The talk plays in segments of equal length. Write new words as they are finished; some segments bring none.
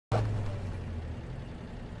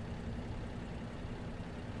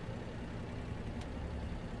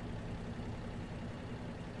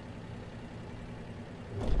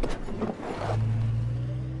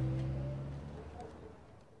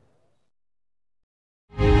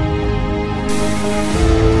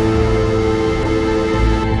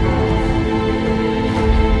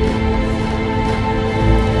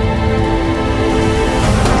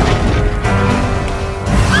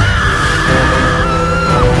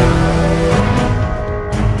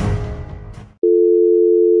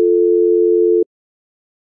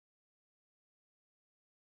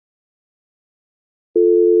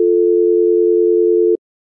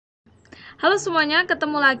Halo semuanya,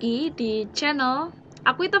 ketemu lagi di channel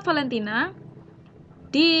aku itu Valentina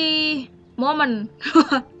di momen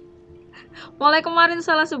mulai kemarin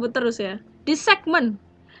salah sebut terus ya, di segmen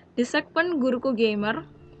Guruku Gamer,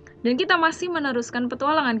 dan kita masih meneruskan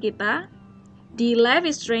petualangan kita di Life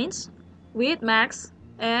is Strange with Max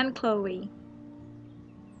and Chloe.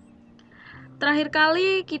 Terakhir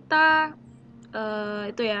kali kita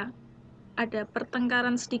itu ya, ada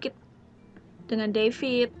pertengkaran sedikit dengan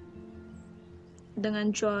David,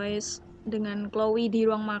 dengan Joyce, dengan Chloe di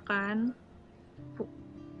ruang makan.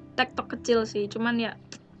 Tektok kecil sih, cuman ya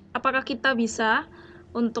apakah kita bisa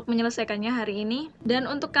untuk menyelesaikannya hari ini.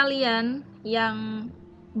 Dan untuk kalian yang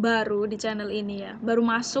baru di channel ini ya, baru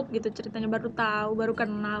masuk gitu ceritanya, baru tahu, baru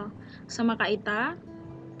kenal sama Kak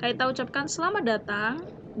Ita ucapkan selamat datang,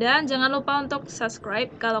 dan jangan lupa untuk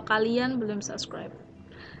subscribe kalau kalian belum subscribe.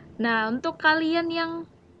 Nah, untuk kalian yang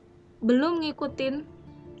belum ngikutin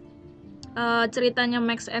ceritanya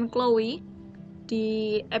Max and Chloe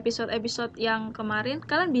di episode-episode yang kemarin,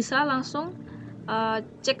 kalian bisa langsung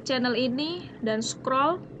cek channel ini dan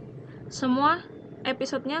scroll semua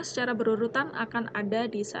episodenya secara berurutan, akan ada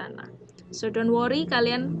di sana. So don't worry,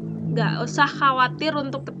 kalian gak usah khawatir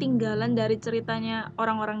untuk ketinggalan dari ceritanya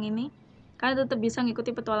orang-orang ini. Kalian tetap bisa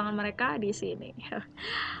ngikuti petualangan mereka di sini.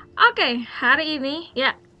 Oke, hari ini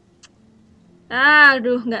ya,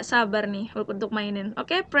 aduh, nggak sabar nih untuk mainin.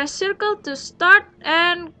 Oke, press circle to start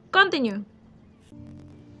and continue.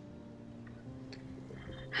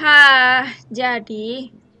 Jadi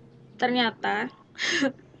ternyata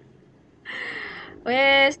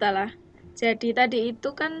wes lah. Jadi tadi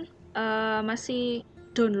itu kan masih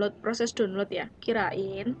proses download ya.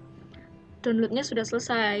 Kirain downloadnya sudah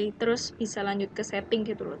selesai, terus bisa lanjut ke setting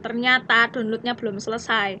gitu loh. Ternyata downloadnya belum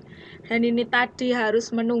selesai, dan ini tadi harus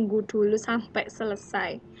menunggu dulu sampai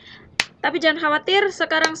selesai. Tapi jangan khawatir,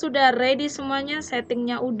 sekarang sudah ready semuanya,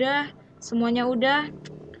 settingnya udah, semuanya udah.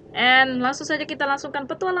 And langsung saja kita langsungkan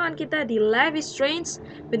petualangan kita di Life is Strange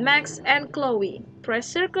with Max and Chloe. Press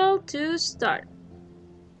circle to start.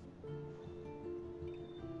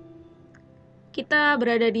 Kita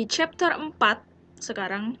berada di chapter 4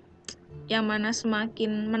 sekarang, yang mana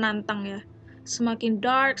semakin menantang ya, semakin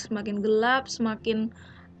dark, semakin gelap, semakin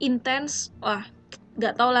intens. Wah,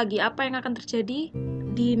 gak tahu lagi apa yang akan terjadi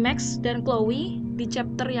di Max dan Chloe di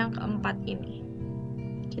chapter yang keempat ini.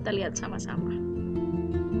 Kita lihat sama-sama.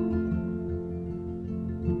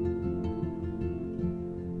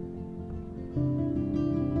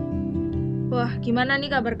 Wah, gimana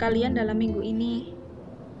nih kabar kalian dalam minggu ini?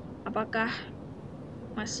 Apakah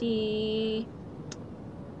masih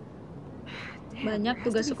banyak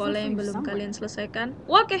tugas sekolah yang belum kalian selesaikan?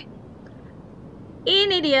 Oke,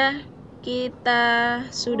 ini dia, kita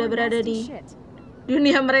sudah berada di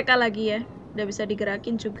dunia mereka lagi ya, udah bisa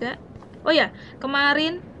digerakin juga. Oh ya,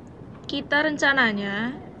 kemarin kita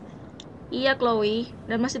rencananya, iya Chloe,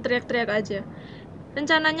 dan masih teriak-teriak aja,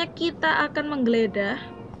 rencananya kita akan menggeledah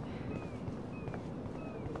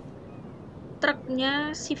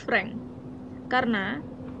truknya si Frank, karena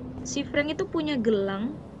si Frank itu punya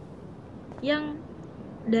gelang yang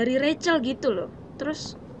dari Rachel gitu loh.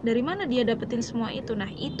 Terus dari mana dia dapetin semua itu? Nah,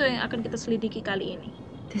 itu yang akan kita selidiki kali ini.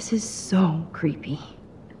 This is so creepy.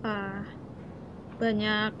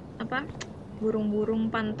 Banyak burung-burung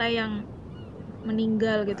pantai yang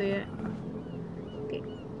meninggal gitu ya. Oke.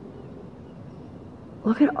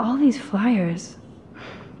 Look at all these flyers.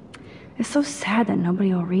 It's so sad that nobody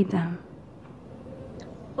will read them.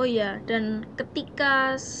 Oh iya, dan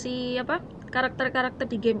ketika si karakter-karakter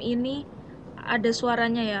di game ini ada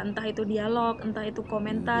suaranya ya, entah itu dialog, entah itu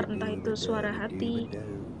komentar, entah itu suara hati,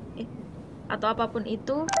 atau apapun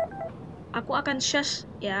itu, aku akan shush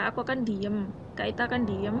ya, aku akan diem, Kak Ita akan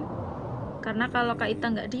diem, karena kalau Kak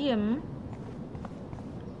Ita nggak diem,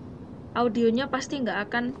 audionya pasti nggak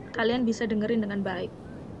akan kalian bisa dengerin dengan baik.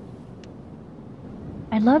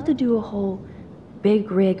 I'd love to do a whole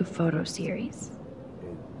big rig photo series.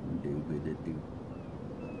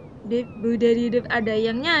 Ada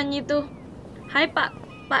yang nyanyi tuh. Hai Pak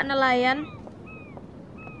nelayan,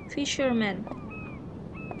 fisherman.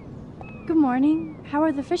 Good morning. How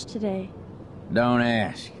are the fish today? Don't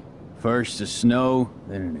ask. First the snow,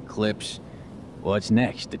 then an eclipse. What's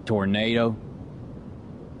next? A tornado?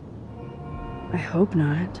 I hope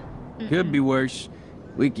not. Could be worse.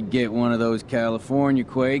 We could get one of those California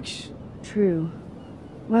quakes. True.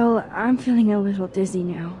 Well, I'm feeling a little dizzy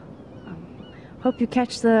now. Hope you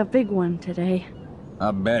catch the big one today.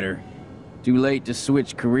 I better. Too late to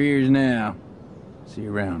switch careers now. See you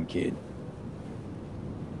around, kid.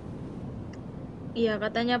 Iya,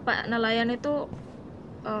 katanya Pak nelayan itu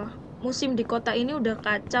musim di kota ini udah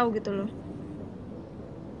kacau gitu loh.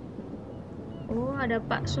 Oh, ada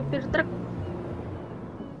Pak supir truk.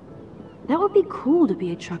 That would be cool to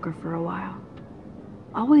be a trucker for a while.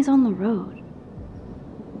 Always on the road.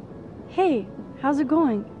 Hey, how's it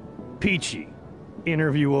going? Peachy.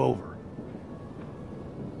 Interview over.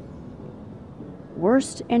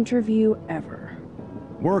 Worst interview ever.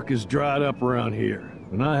 Work is dried up around here,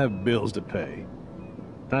 and I have bills to pay.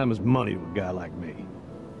 Time is money to a guy like me.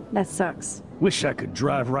 That sucks. Wish I could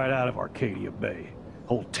drive right out of Arcadia Bay.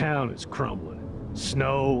 Whole town is crumbling.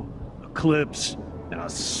 Snow, eclipse, and a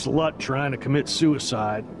slut trying to commit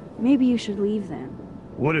suicide. Maybe you should leave then.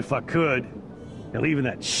 What if I could? Hell, even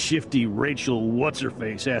that shifty Rachel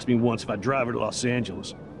What's-Her-Face asked me once if I'd drive her to Los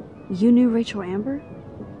Angeles. You knew Rachel Amber?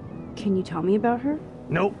 Can you tell me about her?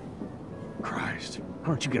 Nope. Christ, why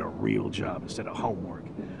don't you get a real job instead of homework?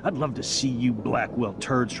 I'd love to see you Blackwell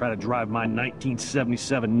turds try to drive my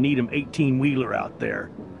 1977 Needham 18-wheeler out there.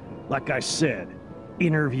 Like I said,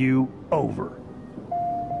 interview over.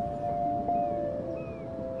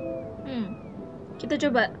 Kita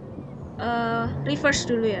coba reverse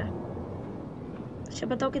dulu ya.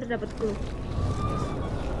 Siapa tahu kita dapat clue.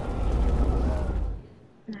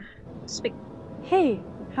 Nah, speak. Hey,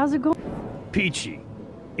 how's it going? Peachy.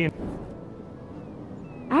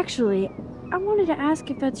 Actually, I wanted to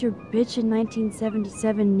ask if that's your bitchin' 1977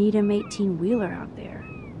 Needham 18-wheeler out there.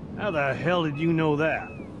 How the hell did you know that?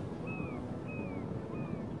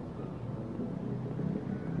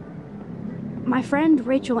 My friend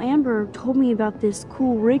Rachel Amber told me about this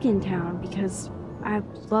cool rig in town because I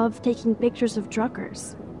love taking pictures of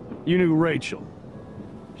truckers. You knew Rachel.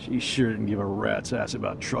 She sure didn't give a rat's ass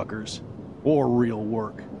about truckers. Or real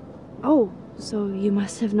work. Oh, so you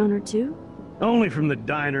must have known her too? Only from the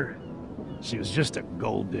diner. She was just a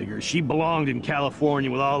gold digger. She belonged in California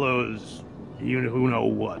with all those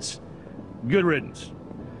you-know-who-know-whats. Good riddance.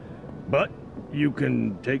 But you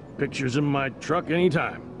can take pictures of my truck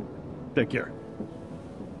anytime. Take care.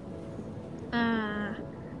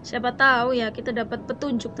 Siapa tahu ya kita dapat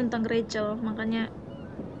petunjuk tentang Rachel. Makanya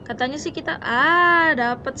katanya sih kita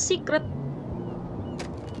dapat secret.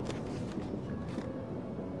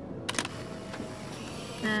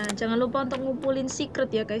 Nah, jangan lupa untuk ngumpulin secret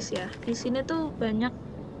ya guys ya. Di sini tuh banyak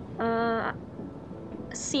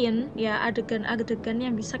scene ya, adegan-adegan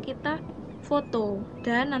yang bisa kita foto,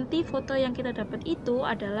 dan nanti foto yang kita dapat itu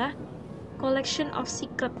adalah collection of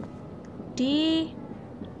secret di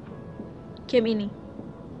game ini.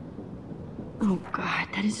 Oh god,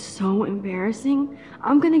 that is so embarrassing.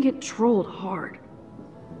 I'm gonna get trolled hard.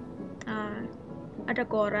 Ada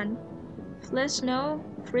koran. Flash snow,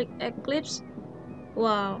 freak eclipse.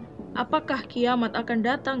 Wow, apakah kiamat akan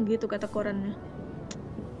datang gitu kata korannya.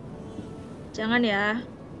 Jangan ya.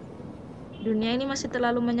 Dunia ini masih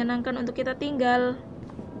terlalu menyenangkan untuk kita tinggal.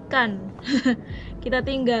 Kan. Kita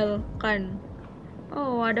tinggal kan.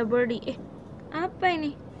 Oh, ada birdie. Apa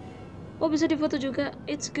ini? Oh, bisa difoto juga.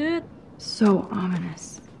 It's good. So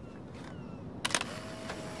ominous.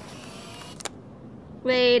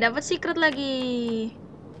 Weh, dapat secret lagi.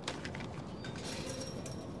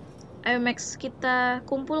 Ayo Max, kita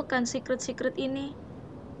kumpulkan secret-secret ini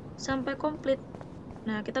sampai komplit.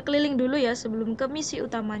 Nah, kita keliling dulu ya sebelum ke misi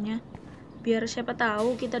utamanya. Biar siapa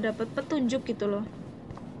tahu kita dapat petunjuk gitu loh.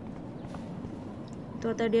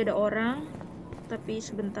 Tuh tadi ada orang, tapi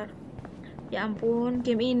sebentar. Ya ampun,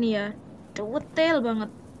 game ini ya detail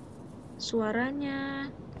banget. Suaranya,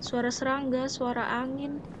 suara serangga, suara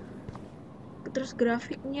angin, terus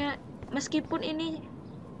grafiknya. Meskipun ini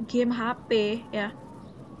game HP ya,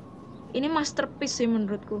 ini masterpiece sih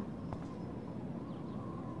menurutku.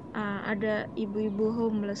 Ada ibu-ibu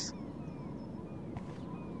homeless.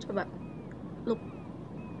 Coba look.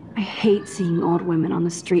 I hate seeing old women on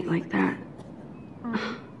the street like that.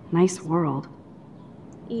 Nice world.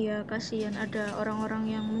 Iya, kasihan ada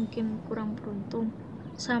orang-orang yang mungkin kurang beruntung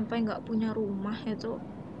sampai nggak punya rumah itu.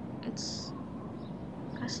 It's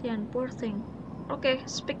kasihan, poor thing. Okay,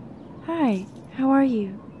 speak. Hi, how are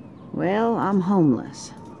you? Well, I'm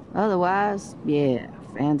homeless. Otherwise, yeah,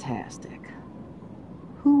 fantastic.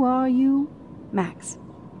 Who are you? Max.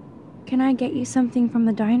 Can I get you something from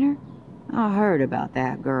the diner? I heard about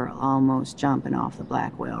that girl almost jumping off the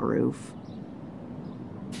Blackwell roof.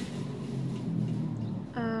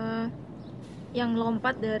 Yang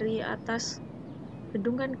lompat dari atas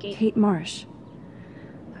gedung kan Kate? Kate Marsh.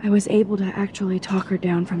 I was able to actually talk her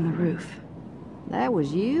down from the roof. That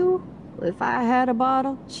was you? If I had a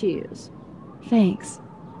bottle, cheers. Thanks.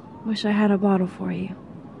 Wish I had a bottle for you.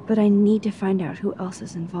 But I need to find out who else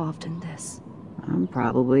is involved in this. I'm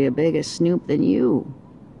probably a bigger snoop than you.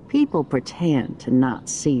 People pretend to not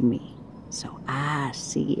see me, so I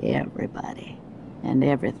see everybody and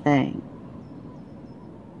everything.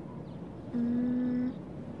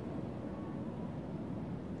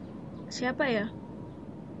 siapa ya?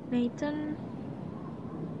 Nathan.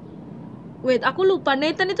 Wait, aku lupa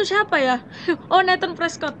Nathan itu siapa ya? Oh, Nathan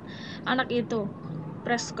Prescott. Anak itu.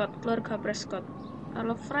 Prescott, keluarga Prescott.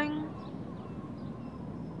 Kalau Frank,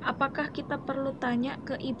 apakah kita perlu tanya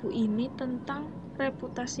ke ibu ini tentang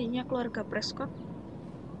reputasinya keluarga Prescott?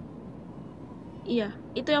 Iya,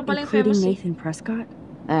 itu yang paling Including famous sih. Nathan Prescott?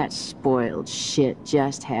 That spoiled shit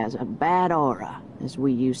just has a bad aura, as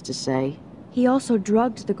we used to say. He also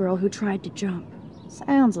drugged the girl who tried to jump.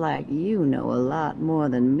 Sounds like you know a lot more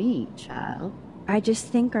than me, child. I just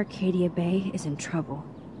think Arcadia Bay is in trouble.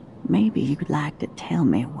 Maybe you'd like to tell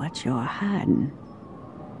me what you're hiding.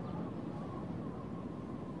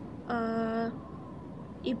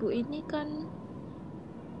 Ibu ini kan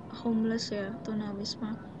homeless ya,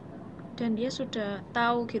 tunawisma. Dan dia sudah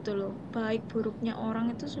tahu gitu loh, baik buruknya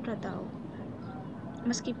orang itu sudah tahu.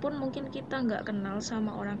 Meskipun mungkin kita nggak kenal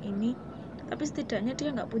sama orang ini, tapi setidaknya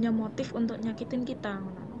dia nggak punya motif untuk nyakitin kita.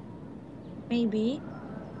 Maybe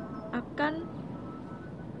akan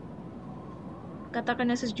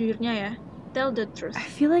katakannya sejujurnya ya, tell the truth. I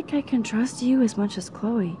feel like I can trust you as much as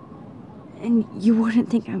Chloe. And you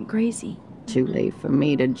wouldn't think I'm crazy. Too late for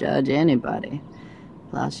me to judge anybody.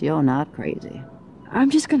 Plus, you're not crazy. I'm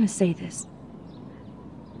just gonna say this.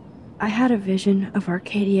 I had a vision of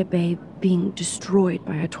Arcadia Bay being destroyed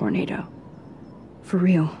by a tornado. For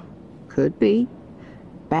real. Could be.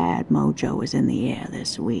 Bad mojo is in the air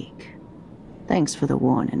this week. Thanks for the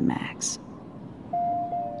warning, Max.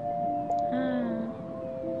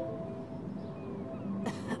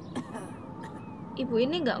 Ibu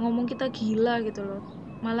ini nggak ngomong kita gila gitu loh.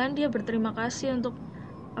 Malahan dia berterima kasih untuk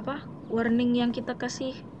warning yang kita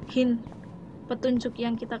kasih, hint, petunjuk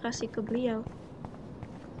yang kita kasih ke beliau.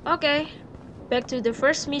 Oke, back to the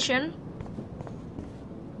first mission.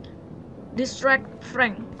 Distract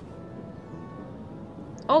Frank.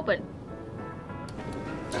 Open.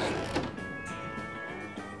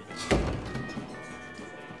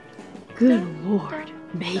 Good Lord,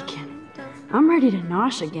 bacon. I'm ready to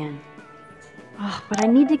nosh again. Oh, but I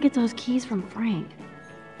need to get those keys from Frank.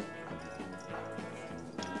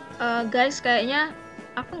 Guys, kayaknya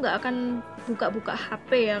aku nggak akan buka-buka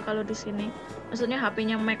HP ya kalau di sini. Maksudnya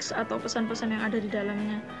HP-nya Max atau pesan-pesan yang ada di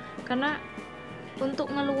dalamnya. Karena untuk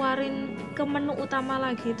ngeluarin ke menu utama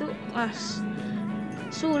lagi itu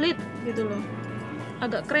sulit gitu loh.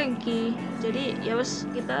 Agak cranky. Jadi ya wes,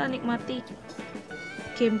 kita nikmati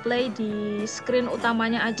gameplay di screen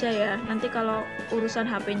utamanya aja ya. Nanti kalau urusan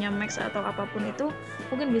HP-nya Max atau apapun itu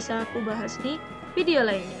mungkin bisa aku bahas di video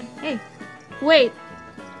lainnya. Hey, wait.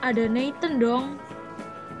 Ada Nathan dong.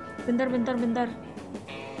 Bentar.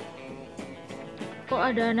 Kok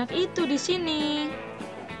ada anak itu di sini?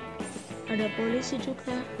 Ada polisi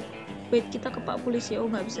juga. Wait, kita ke Pak Polisi. Oh,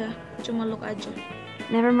 nggak bisa. Cuma look aja.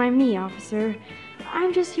 Never mind me, officer. I'm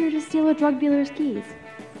just here to steal a drug dealer's keys.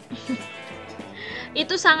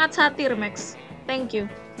 Itu sangat satir, Max. Thank you.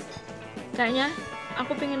 Kayaknya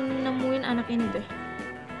aku pengen nemuin anak ini deh.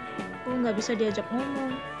 Oh, nggak bisa diajak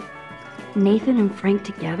ngomong. Nathan and Frank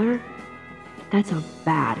together? That's a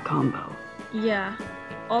bad combo. Yeah,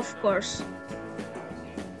 of course.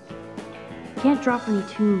 Can't drop any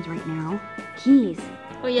tunes right now. Keys.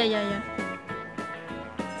 Oh iya.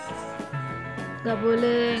 Gak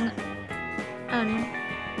boleh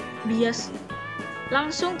bias.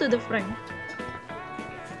 Langsung to the Frank.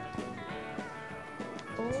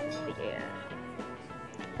 Oh yeah.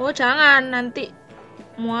 Oh jangan, nanti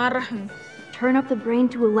muarah. Turn up the brain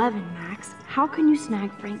to 11, Max. How can you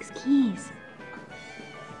snag Frank's keys?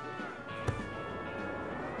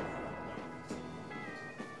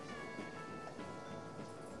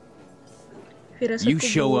 You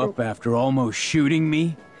show up after almost shooting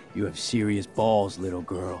me? You have serious balls, little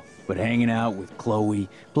girl. But hanging out with Chloe,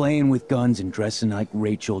 playing with guns and dressing like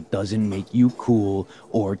Rachel doesn't make you cool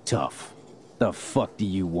or tough. The fuck do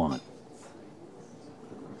you want?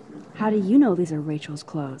 How do you know these are Rachel's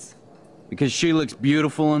clothes? Because she looks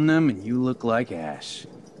beautiful in them and you look like ass.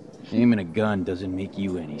 Aiming a gun doesn't make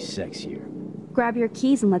you any sexier. Grab your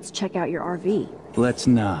keys and let's check out your RV. Let's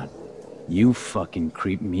not. You fucking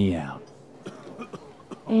creep me out.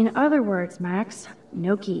 In other words, Max,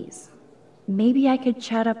 no keys. Maybe I could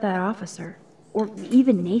chat up that officer, or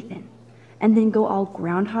even Nathan, and then go all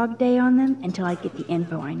Groundhog Day on them until I get the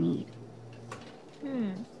info I need.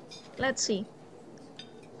 Let's see.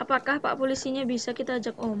 Apakah Pak Polisinya bisa kita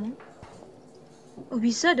ajak omong? Oh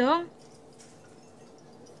bisa dong.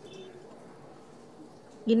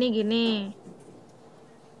 Gini.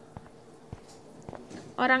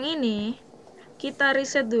 Orang ini kita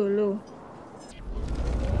riset dulu.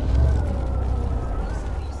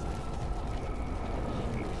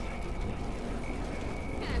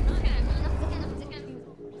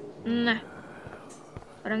 Nah,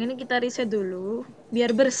 orang ini kita riset dulu,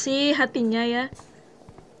 biar bersih hatinya ya,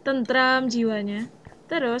 tentram jiwanya.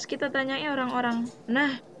 Terus kita tanyai orang-orang.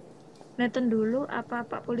 Nah, Nathan dulu apa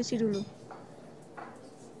Pak Polisi dulu?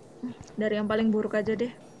 Dari yang paling buruk aja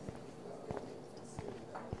deh.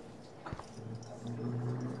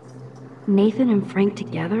 Nathan and Frank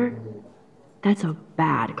together? That's a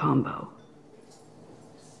bad combo.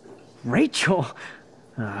 Rachel?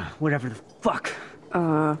 Whatever the fuck.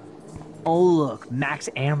 Oh, look, Max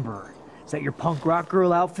Amber. Is that your punk rock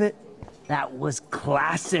girl outfit? That was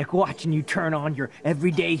classic, watching you turn on your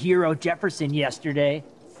everyday hero Jefferson yesterday.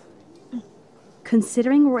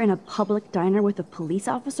 Considering we're in a public diner with a police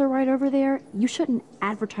officer right over there, you shouldn't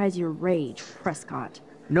advertise your rage, Prescott.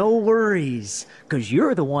 No worries, because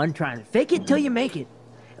you're the one trying to fake it till you make it.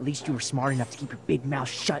 At least you were smart enough to keep your big mouth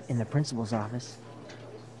shut in the principal's office.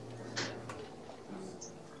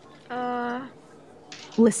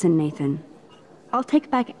 Listen, Nathan. I'll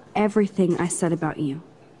take back everything I said about you.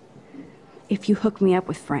 If you hook me up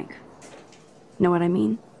with Frank. Know what I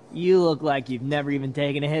mean? You look like you've never even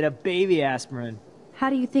taken a hit of baby aspirin. How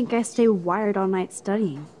do you think I stay wired all night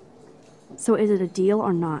studying? So is it a deal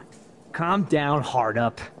or not? Calm down, hard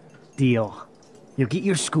up. Deal. You'll get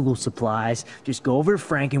your school supplies. Just go over to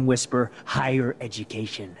Frank and whisper, higher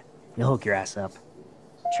education. He'll hook your ass up.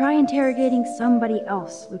 Try interrogating somebody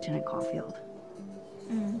else, Lieutenant Caulfield.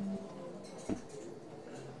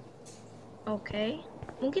 Oke.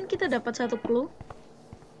 Mungkin kita dapat satu clue.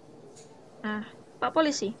 Nah, Pak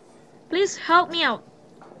Polisi, please help me out.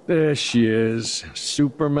 There she is,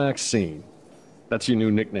 Super Maxine. That's your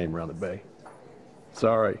new nickname around the bay.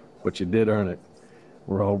 Sorry, but you did earn it.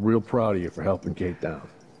 We're all real proud of you for helping Kate down.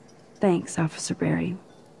 Thanks, Officer Berry.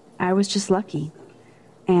 I was just lucky.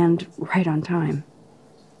 And right on time.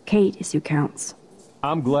 Kate is who counts.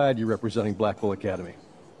 I'm glad you're representing Blackpool Academy.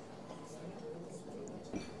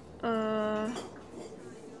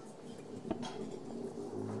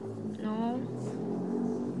 No.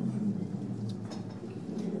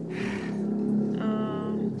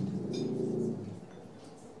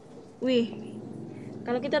 Wih,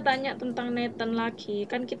 kalau kita tanya tentang Nathan lagi,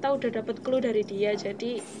 kan kita udah dapat clue dari dia,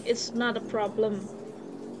 jadi it's not a problem.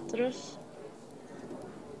 Terus,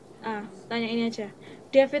 tanya ini aja.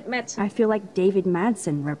 David Madsen. I feel like David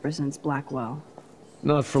Madsen represents Blackwell.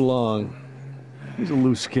 Not for long. He's a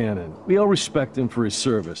loose cannon. We all respect him for his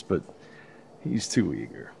service, but he's too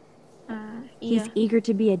eager. He's eager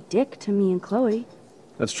to be a dick to me and Chloe.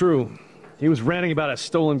 That's true. He was ranting about a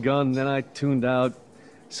stolen gun, then I tuned out.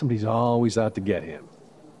 Somebody's always out to get him.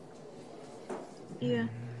 Iya.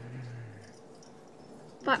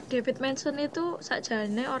 Pak David Madsen itu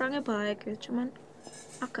sakjane orangnya baik ya, cuman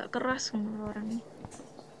agak keras sama orangnya.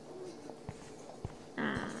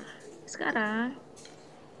 Nah, sekarang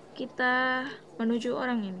kita menuju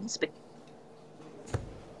orang ini. Speak.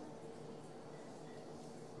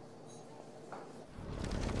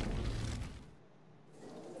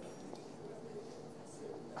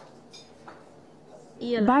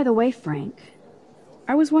 By the way, Frank,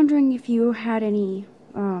 I was wondering if you had any,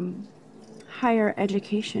 higher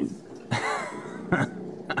education.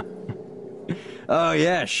 Oh,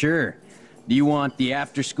 yeah, sure. Do you want the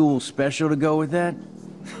after-school special to go with that?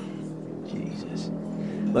 Jesus.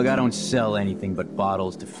 Look, I don't sell anything but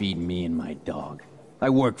bottles to feed me and my dog. I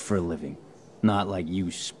work for a living. Not like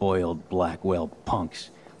you spoiled Blackwell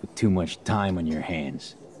punks with too much time on your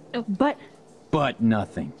hands. But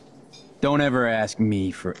nothing. Don't ever ask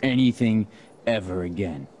me for anything ever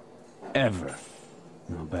again. Ever.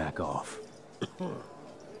 Now back off.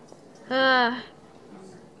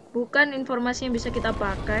 Bukan informasi yang bisa kita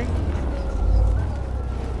pakai.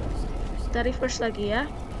 Kita reverse lagi ya.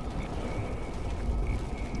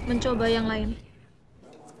 Mencoba yang lain.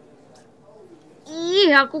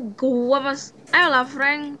 Ih, aku gua mas. Ayolah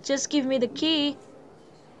Frank, just give me the key.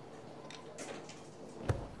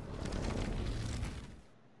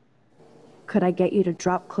 could I get you to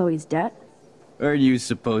drop Chloe's debt? Are you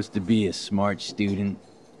supposed to be a smart student?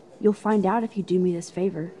 You'll find out if you do me this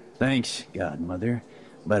favor. Thanks, Godmother,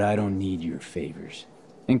 but I don't need your favors.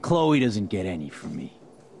 And Chloe doesn't get any from me.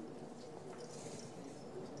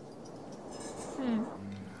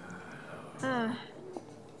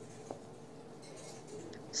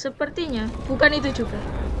 Sepertinya bukan itu juga.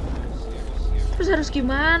 Terus harus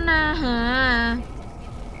gimana?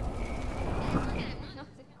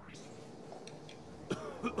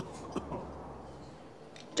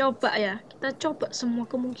 Coba ya, kita coba semua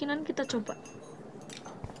kemungkinan kita coba.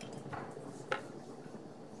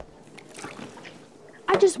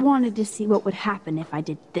 I just wanted to see what would happen if I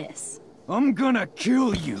did this. I'm gonna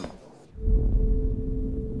kill you.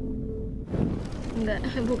 Enggak,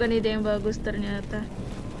 bukan ide yang bagus ternyata.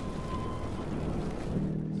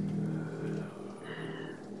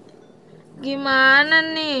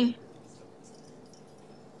 Gimana nih?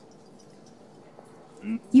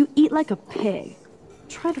 You eat like a pig.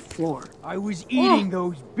 Try the floor. I was eating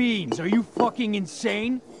those beans. Are you fucking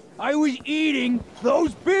insane? I was eating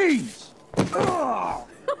those beans! Oh,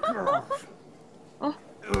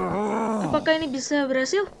 apakah ini bisa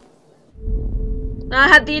berhasil?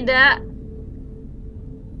 Ah, tidak.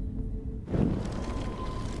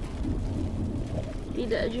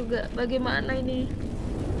 Tidak juga. Bagaimana ini?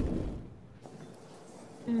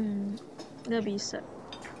 Nggak bisa.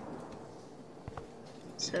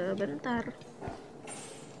 Sebentar.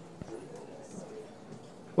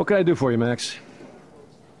 What can I do for you, Max?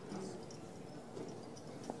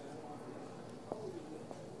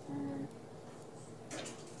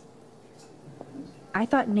 I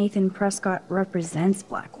thought Nathan Prescott represents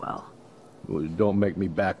Blackwell. Well, don't make me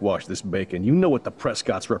backwash this bacon. You know what the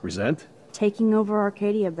Prescotts represent. Taking over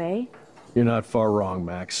Arcadia Bay? You're not far wrong,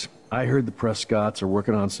 Max. I heard the Prescotts are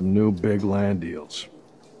working on some new big land deals.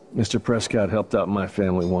 Mr. Prescott helped out my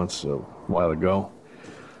family once a while ago,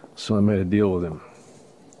 so I made a deal with him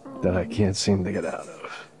that I can't seem to get out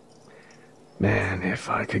of. Man, if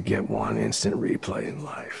I could get one instant replay in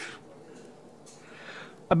life.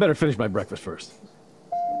 I better finish my breakfast first.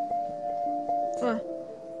 Wah,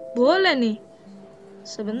 boleh nih.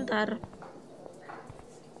 Sebentar.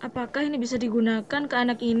 Apakah ini bisa digunakan ke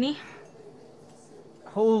anak ini?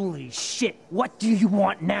 Holy shit, what do you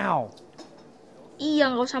want now?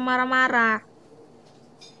 Iya, nggak usah marah-marah.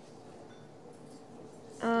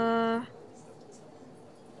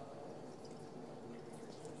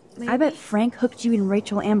 I bet Frank hooked you and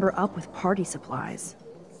Rachel Amber up with party supplies.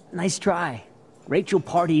 Nice try. Rachel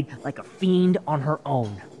partied like a fiend on her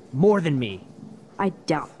own. More than me. I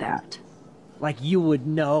doubt that. Like you would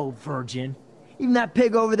know, virgin. Even that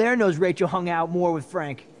pig over there knows Rachel hung out more with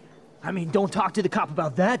Frank. I mean, don't talk to the cop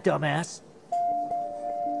about that, dumbass.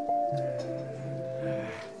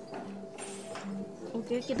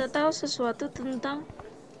 Oke, kita tahu sesuatu tentang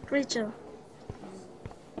Rachel.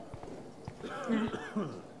 Nah,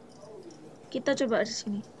 kita coba di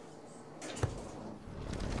sini.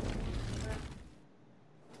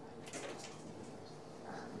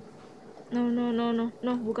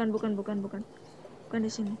 No, bukan di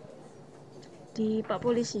sini. Di Pak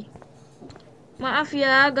Polisi. Maaf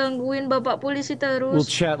ya, gangguin Bapak Polisi terus. We'll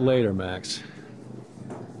chat later, Max.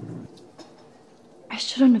 I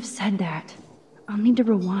shouldn't have said that. I'll need to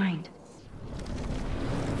rewind.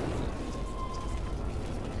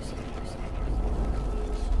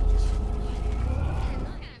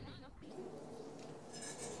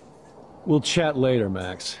 We'll chat later,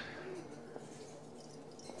 Max.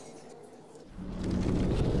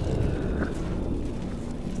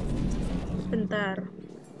 Bentar,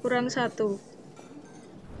 kurang satu.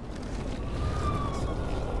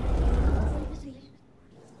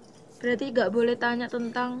 Berarti gak boleh tanya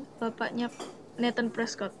tentang bapaknya Nathan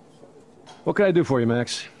Prescott. What can I do for you,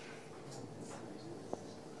 Max?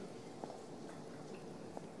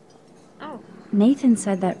 Oh, Nathan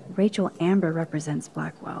said that Rachel Amber represents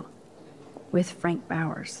Blackwell, with Frank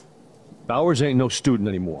Bowers. Bowers ain't no student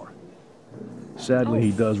anymore. Sadly, he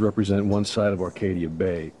does represent one side of Arcadia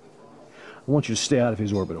Bay. I want you to stay out of his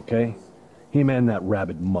orbit, okay? Him and that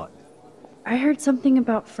rabid mutt. I heard something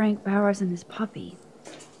about Frank Bowers and his puppy.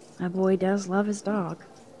 That boy does love his dog.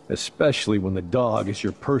 Especially when the dog is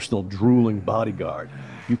your personal drooling bodyguard.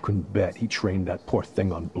 You can bet he trained that poor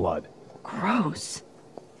thing on blood. Gross.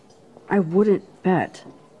 I wouldn't bet.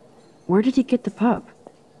 Where did he get the pup?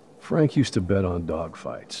 Frank used to bet on dog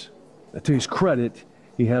fights. Now, to his credit,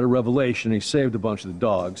 he had a revelation. He saved a bunch of the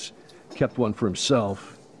dogs, kept one for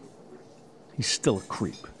himself. He's still a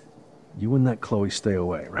creep. You and that Chloe stay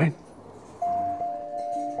away, right?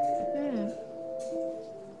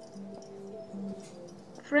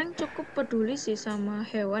 Frank cukup peduli sih sama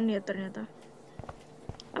hewan ya ternyata.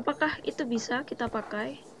 Apakah itu bisa kita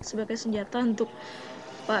pakai sebagai senjata untuk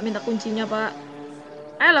Pak minta kuncinya, Pak?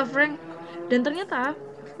 Ayolah Frank. Dan ternyata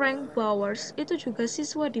Frank Bowers itu juga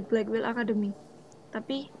siswa di Blackwell Academy,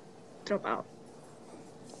 tapi drop out.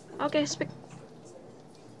 Oke, speak.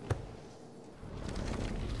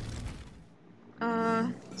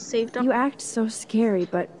 Saved up. You act so scary,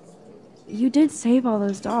 but you did save all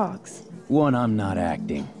those dogs. One, I'm not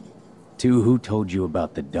acting. Two, who told you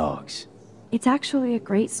about the dogs? It's actually a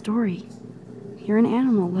great story. You're an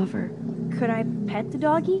animal lover. Could I pet the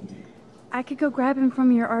doggy? I could go grab him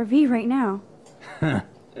from your RV right now.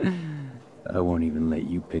 I won't even let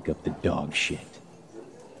you pick up the dog shit.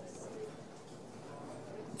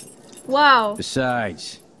 Wow.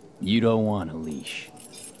 Besides, you don't want a leash.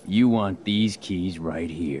 You want these keys right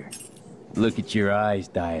here. Look at your eyes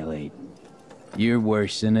dilate. You're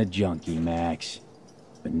worse than a junkie, Max.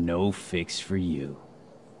 But no fix for you.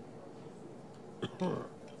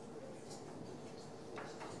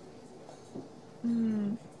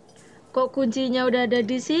 Kok kuncinya udah ada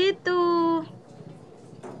di situ?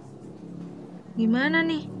 Gimana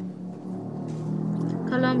nih?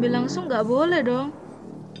 Kalau ambil langsung nggak boleh dong.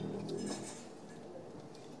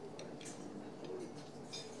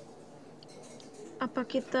 Apa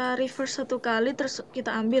kita reverse satu kali terus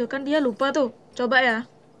kita ambil? Kan dia lupa tuh. Coba ya.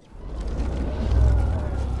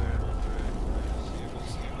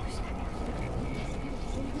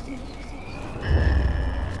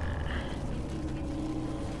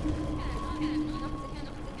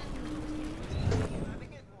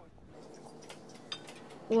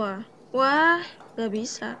 Wah, nggak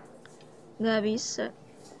bisa.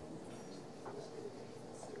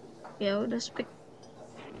 Ya udah speak.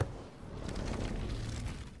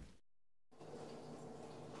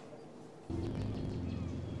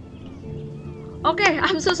 Oke,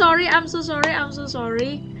 I'm so sorry.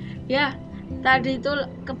 Ya, tadi itu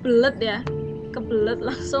kebelet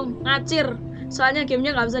langsung ngacir. Soalnya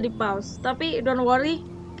gamenya nggak bisa di pause. Tapi don't worry,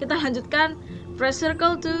 kita lanjutkan. Press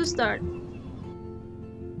circle to start.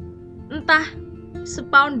 Entah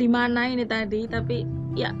spawn di mana ini tadi, tapi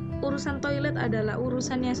ya urusan toilet adalah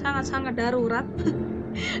urusannya sangat-sangat darurat.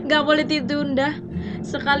 Nggak boleh ditunda.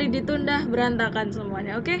 Sekali ditunda berantakan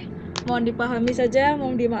semuanya. Oke? Mohon dipahami saja,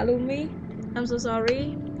 mohon dimaklumi. I'm so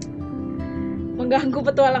sorry. Mengganggu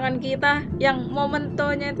petualangan kita yang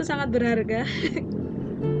momentonya itu sangat berharga.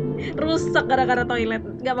 Rusak gara-gara toilet.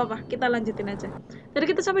 Nggak apa-apa, kita lanjutin aja. Jadi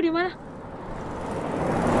kita sampai di mana?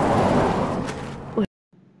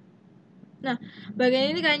 Nah,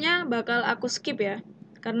 bagian ini kayaknya bakal aku skip ya,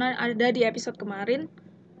 karena ada di episode kemarin.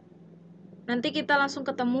 Nanti kita langsung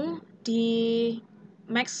ketemu di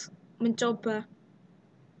Max mencoba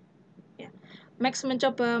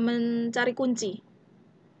mencari kunci.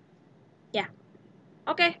 Ya,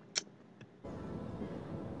 oke.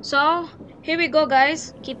 So, here we go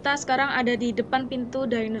guys. Kita sekarang ada di depan pintu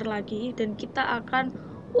diner lagi, dan kita akan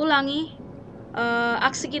ulangi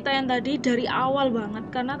aksi kita yang tadi dari awal banget,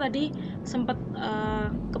 karena tadi sempat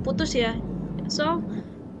keputus ya. So,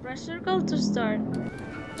 press circle to start.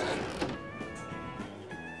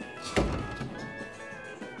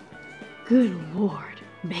 Good Lord,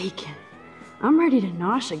 bacon. I'm ready to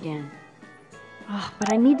nosh again. Oh,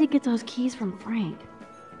 but I need to get those keys from Frank.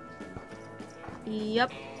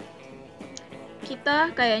 Yap.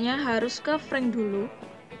 Kita kayaknya harus ke Frank dulu.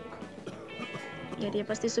 Ya, dia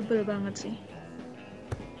pasti sebel banget sih.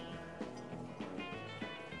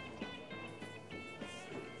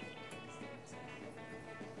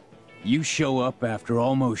 You show up after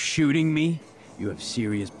almost shooting me? You have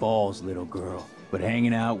serious balls, little girl. But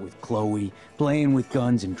hanging out with Chloe, playing with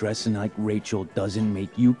guns and dressing like Rachel doesn't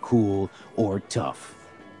make you cool or tough.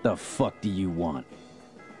 The fuck do you want?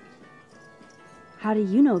 How do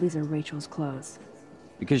you know these are Rachel's clothes?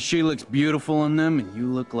 Because she looks beautiful in them and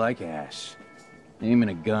you look like ass. Aiming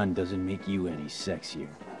a gun doesn't make you any sexier.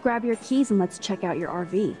 Grab your keys and let's check out your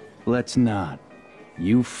RV. Let's not.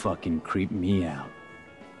 You fucking creep me out.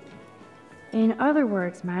 In other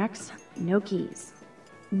words, Max, no keys.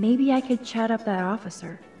 Maybe I could chat up that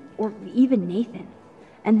officer, or even Nathan,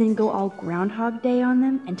 and then go all Groundhog Day on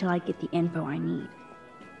them until I get the info I need.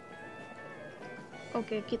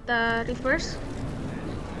 Oke, kita reverse.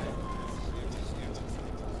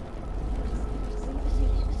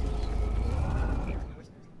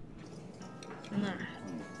 Nah,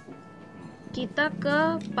 kita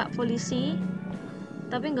ke Pak Polisi,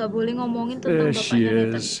 tapi nggak boleh ngomongin tentang There she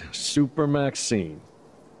bapaknya Nathan. is, Super Maxine.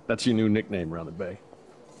 That's your new nickname around the bay.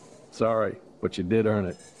 Sorry, but you did earn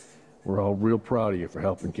it. We're all real proud of you for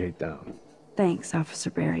helping Kate down. Thanks, Officer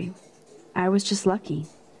Berry. I was just lucky.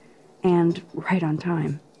 And right on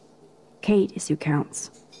time. Kate is who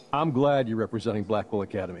counts. I'm glad you're representing Blackpool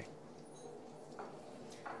Academy.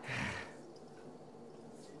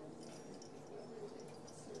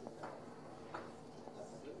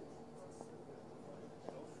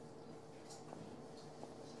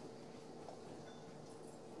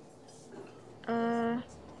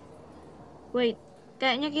 Wait,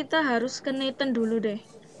 kayaknya kita harus ke Nathan dulu deh.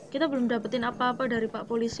 Kita belum dapetin apa-apa dari Pak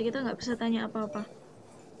Polisi, kita nggak bisa tanya apa-apa.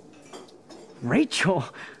 Rachel?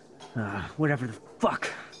 Whatever the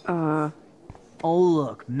fuck. Oh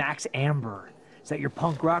look, Max Amber. Is that your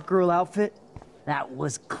punk rock girl outfit? That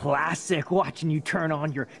was classic, watching you turn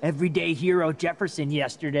on your everyday hero Jefferson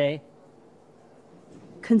yesterday.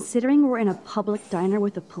 Considering we're in a public diner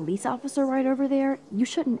with a police officer right over there, you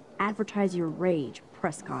shouldn't advertise your rage,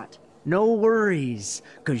 Prescott. No worries,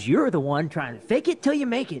 because you're the one trying to fake it till you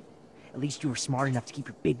make it. At least you were smart enough to keep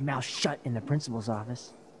your big mouth shut in the principal's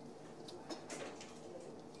office.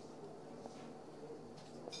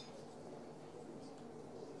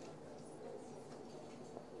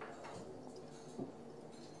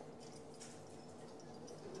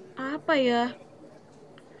 Apa ya?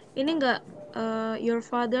 Ini nggak your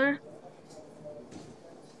father?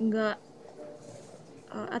 Nggak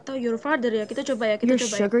atau your father ya? Kita coba ya, kita Your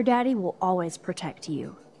coba ya. sugar daddy will always protect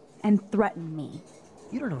you and threaten me.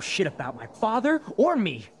 You don't know shit about my father or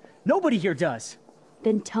me. Nobody here does.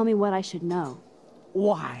 Then tell me what I should know.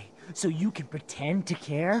 Why? So you can pretend to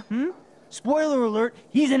care? Spoiler alert,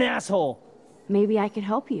 he's an asshole. Maybe I could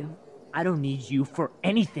help you. I don't need you for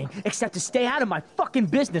anything except to stay out of my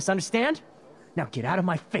fucking business, understand? Now get out of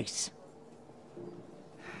my face.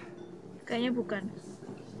 Kayaknya bukan.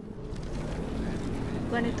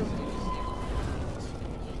 Bukan itu.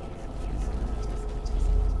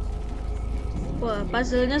 Wah,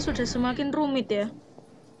 puzzle-nya sudah semakin rumit ya.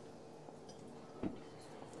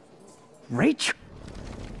 Rach?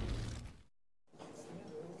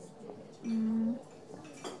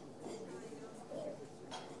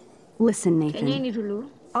 Listen, Kayaknya Nathan. ini dulu.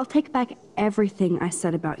 I'll take back everything I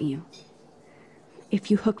said about you. If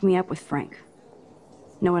you hook me up with Frank.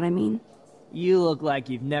 Know what I mean? You look like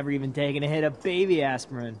you've never even taken a hit of baby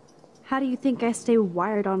aspirin. How do you think I stay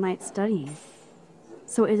wired all night studying?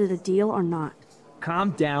 So is it a deal or not?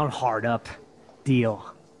 Calm down, hard up. Deal.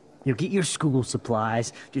 You'll get your school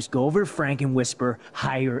supplies, just go over to Frank and whisper,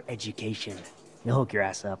 higher education. He'll hook your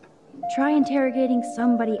ass up. Try interrogating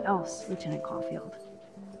somebody else, Lieutenant Caulfield.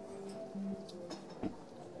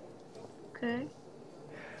 Oke.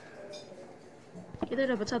 Kita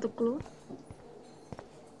dapat satu clue.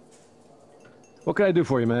 What can I do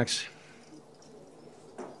for you, Max?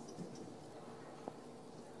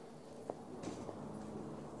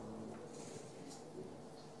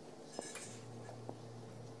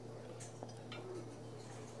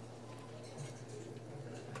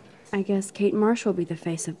 I guess Kate Marsh will be the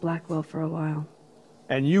face of Blackwell for a while.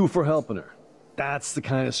 And you for helping her. That's the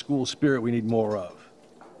kind of school spirit we need more of.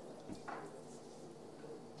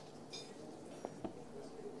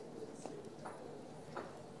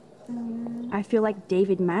 I feel like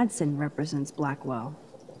David Madsen represents Blackwell.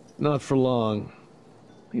 Not for long.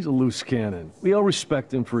 He's a loose cannon. We all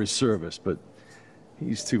respect him for his service, but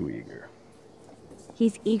he's too eager.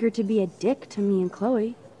 He's eager to be a dick to me and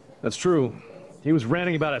Chloe. That's true. He was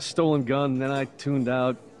ranting about a stolen gun, and then I tuned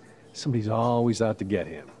out. Somebody's always out to get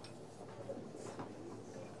him.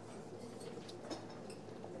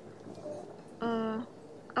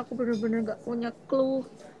 Aku bener-bener gak punya clue.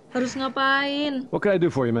 Harus ngapain? What can I do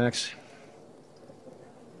for you, Max?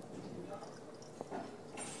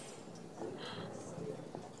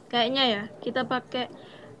 Kayaknya ya, kita pakai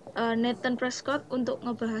Nathan Prescott untuk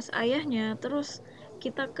ngebahas ayahnya, terus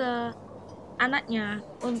kita ke anaknya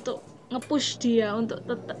untuk nge-push dia untuk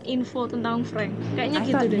info tentang Frank. Kayaknya I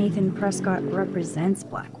gitu thought deh. Nathan Prescott represents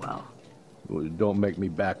Blackwell. Well, don't make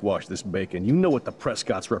me backwash this bacon. You know what the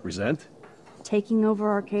Prescotts represent. Taking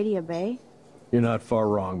over Arcadia Bay? You're not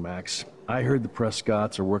far wrong, Max. I heard the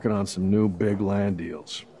Prescotts are working on some new big land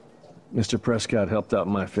deals. Mr. Prescott helped out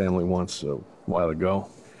my family once a while ago,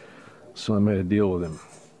 so I made a deal with him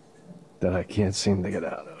that I can't seem to get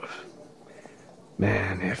out of.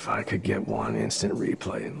 Man, if I could get one instant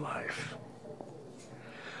replay in life.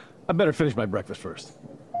 I better finish my breakfast first.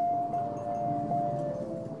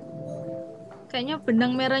 Kayaknya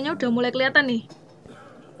benang merahnya udah mulai kelihatan nih.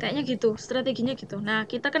 Kayaknya gitu, strateginya gitu. Nah,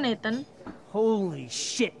 kita ke Nathan. Holy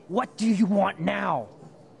shit, what do you want now?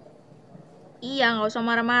 Iya, nggak usah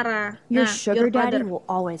marah-marah. Your Nah, sugar your daddy father. will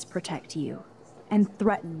always protect you and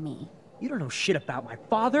threaten me. You don't know shit about my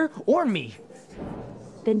father or me.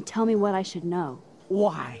 Then tell me what I should know.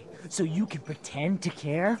 Why? So you can pretend to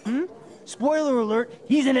care? Spoiler alert,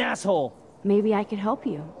 he's an asshole. Maybe I could help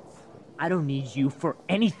you. I don't need you for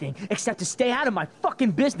anything except to stay out of my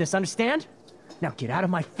fucking business, understand? Now get out of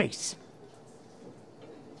my face.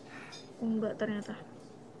 Enggak ternyata.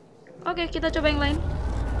 Oke, kita coba yang lain.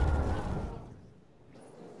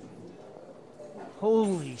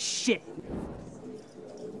 Holy shit.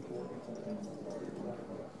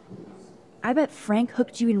 I bet Frank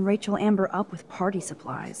hooked you and Rachel Amber up with party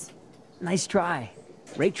supplies. Nice try.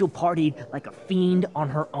 Rachel partied like a fiend on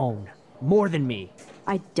her own. More than me.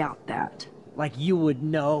 I doubt that. Like you would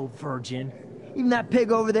know, virgin. Even that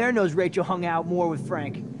pig over there knows Rachel hung out more with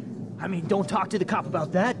Frank. I mean, don't talk to the cop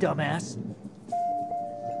about that, dumbass.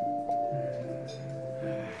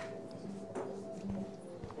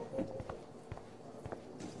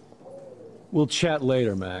 We'll chat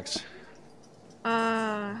later, Max.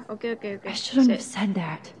 Okay. I shouldn't have said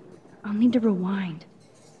that. I'll need to rewind.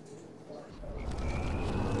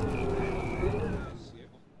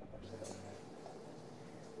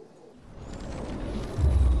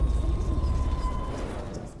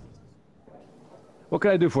 What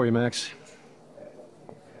can I do for you, Max?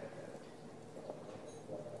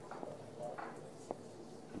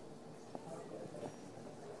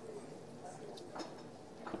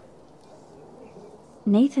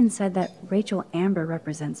 Nathan said that Rachel Amber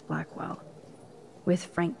represents Blackwell, with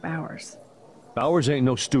Frank Bowers. Bowers ain't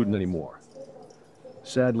no student anymore.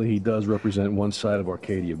 Sadly, he does represent one side of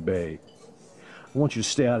Arcadia Bay. I want you to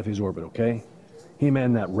stay out of his orbit, okay? Him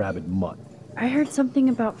and that rabid mutt. I heard something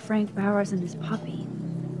about Frank Bowers and his puppy.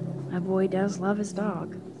 My boy does love his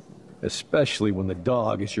dog. Especially when the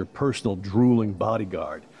dog is your personal drooling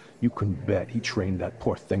bodyguard. You can bet he trained that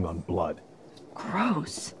poor thing on blood.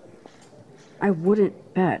 Gross. I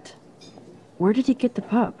wouldn't bet. Where did he get the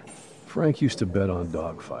pup? Frank used to bet on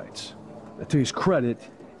dog fights. To his credit,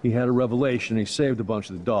 he had a revelation. He saved a bunch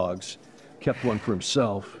of the dogs, kept one for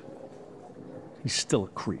himself. He's still a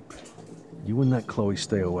creep. You and that Chloe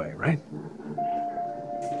stay away, right?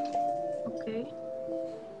 Okay.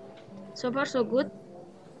 So far so good.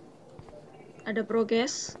 Ada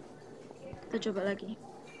progress. Kita coba lagi.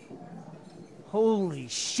 Holy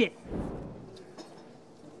shit.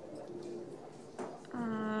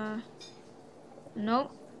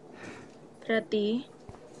 Nope. Berarti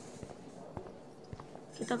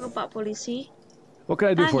kita ke Pak Polisi. What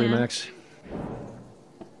can I do for you, Max?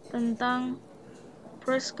 Tentang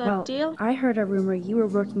Prescott Well, deal. I heard a rumor you were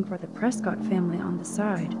working for the Prescott family on the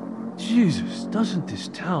side. Jesus, doesn't this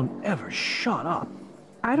town ever shut up?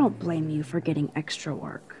 I don't blame you for getting extra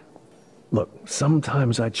work. Look,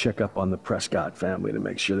 sometimes I check up on the Prescott family to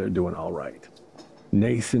make sure they're doing all right.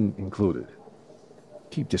 Nathan included.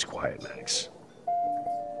 Keep this quiet, Max.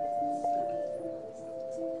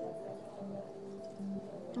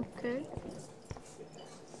 Oke.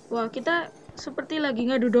 Wah, kita seperti lagi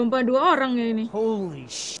ngadu domba dua orang ya ini. Holy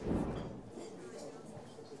shit.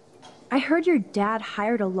 I heard your dad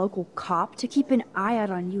hired a local cop to keep an eye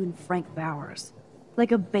out on you and Frank Bowers.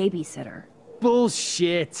 Like a babysitter.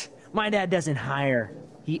 Bullshit. My dad doesn't hire.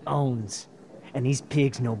 He owns. And these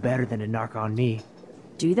pigs know better than to narc on me.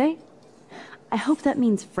 Do they? I hope that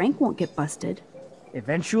means Frank won't get busted.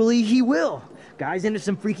 Eventually, he will. Guy's into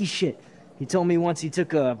some freaky shit. He told me once he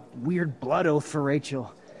took a weird blood oath for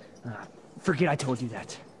Rachel. Forget I told you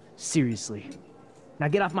that. Seriously. Now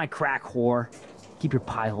get off my crack, whore. Keep your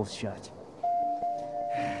pie holes shut.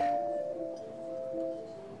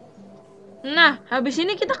 Nah, habis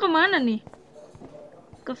ini kita kemana nih?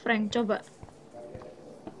 Ke Frank, coba.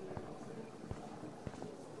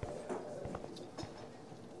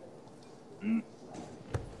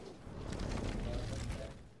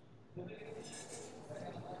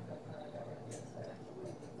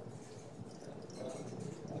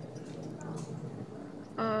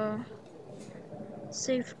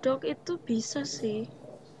 Save dog itu bisa sih.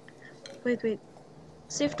 Wait.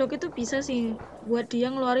 Save dog itu bisa sih buat dia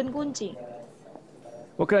ngeluarin kunci.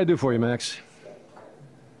 What can I do for you, Max?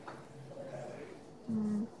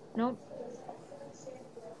 Nope.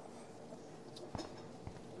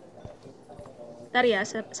 Ntar ya,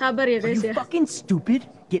 sabar ya Are guys you ya. fucking stupid?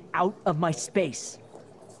 Get out of my space.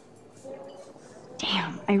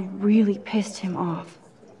 Damn, I really pissed him off.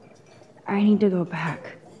 I need to go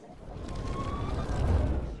back.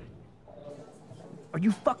 Are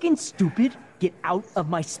you fucking stupid? Get out of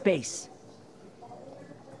my space.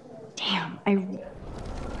 Damn,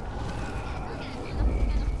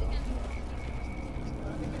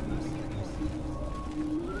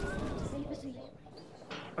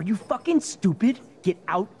 Are you fucking stupid? Get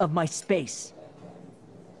out of my space.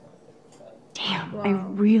 Damn, Wow. I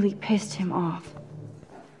really pissed him off.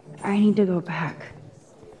 I need to go back.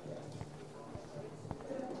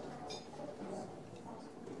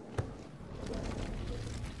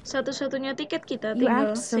 Satu-satunya tiket kita You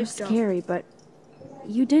tinggal act so save dog. scary, but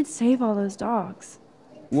you did save all those dogs.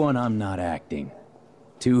 One, I'm not acting.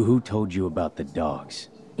 Two, who told you about the dogs?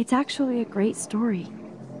 It's actually a great story.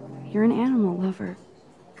 You're an animal lover.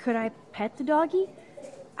 Could I pet the doggy?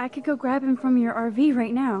 I could go grab him from your RV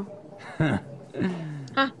right now.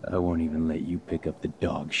 I won't even let you pick up the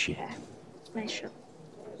dog shit. Nice shot.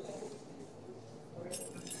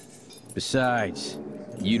 Besides,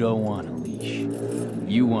 you don't want a leash.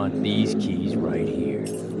 You want these keys right here.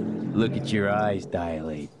 Look at your eyes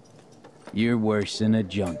dilate. You're worse than a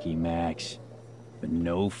junkie, Max. But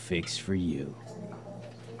no fix for you.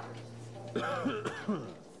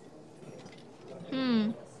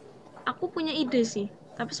 Aku punya ide sih,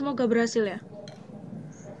 tapi semoga berhasil ya.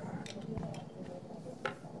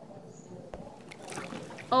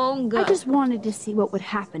 Oh, I enggak. just wanted to see what would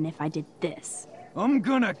happen if I did this. I'm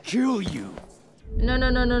gonna kill you. No.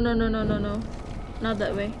 Not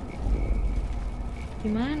that way.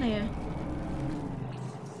 Gimana ya?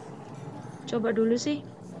 Coba dulu sih.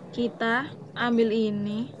 Kita ambil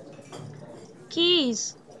ini.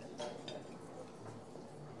 Keys.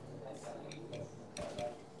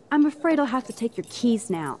 I'm afraid I'll have to take your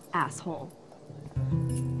keys now, asshole.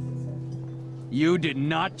 You did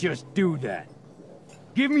not just do that.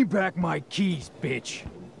 Give me back my keys, bitch.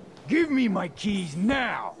 Give me my keys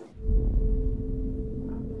now.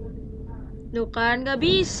 Loh kan gak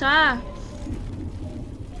bisa.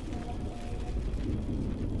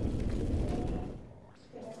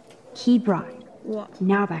 Key brought. Wah.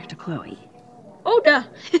 Now back to Chloe. Oh udah.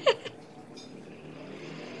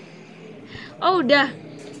 Oh udah.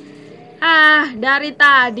 Ah, dari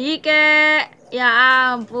tadi kek. Ya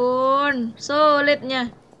ampun,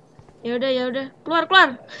 sulitnya. Ya udah.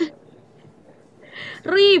 Keluar.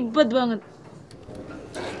 Ribet banget.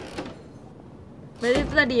 Berarti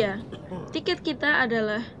itu tadi ya. Tiket kita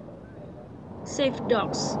adalah Save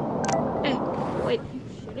Dogs. Wait.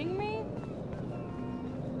 Shitting me?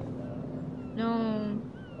 No.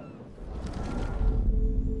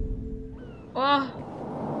 Oh.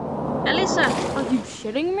 Elisa. Are you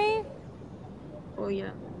shitting me? Oh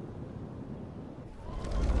ya.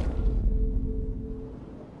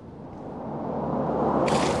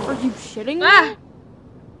 Are you shitting me? Ah.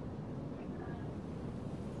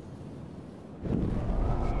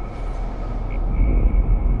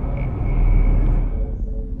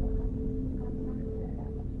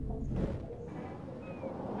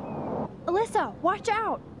 Alyssa, watch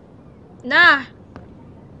out! Nah.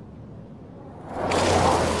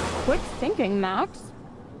 Quick thinking, Max.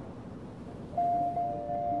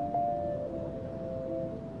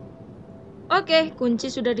 Oke,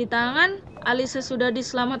 kunci sudah di tangan, Alisa sudah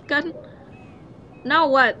diselamatkan.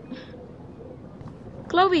 Now what?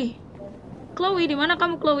 Chloe, di mana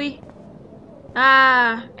kamu, Chloe?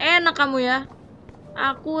 Ah, enak kamu ya.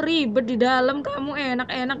 Aku ribet di dalam, kamu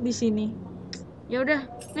enak-enak di sini. Ya udah,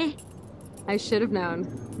 nih. I should have known.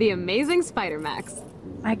 The amazing Spider Max.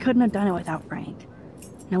 I couldn't have done it without Frank.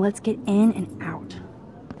 Now let's get in and out.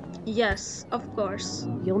 Yes, of course.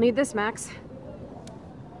 You'll need this, Max.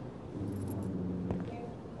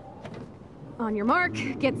 On your mark,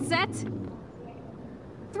 get set.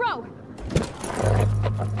 Throw!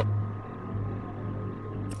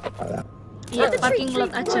 Iya, parking lot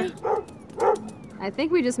aja. I think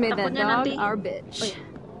we just made that Takutnya dog nanti- our bitch. Oh, iya.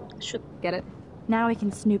 Shoot. Get it? Now we can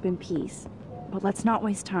snoop in peace. But let's not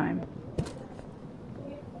waste time.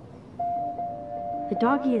 The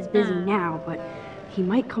doggy is busy now, but he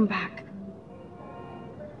might come back.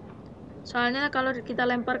 Soalnya kalau kita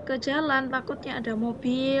lempar ke jalan, takutnya ada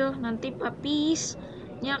mobil, nanti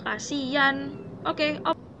papisnya kasihan. Oke,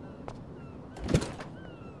 op.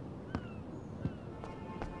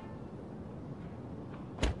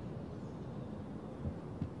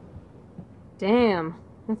 Damn,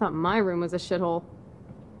 I thought my room was a shithole.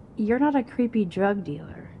 You're not a creepy drug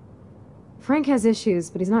dealer. Frank has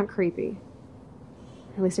issues, but he's not creepy.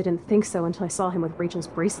 At least I didn't think so until I saw him with Rachel's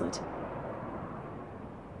bracelet.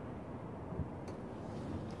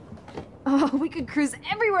 Oh, we could cruise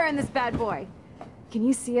everywhere in this bad boy! Can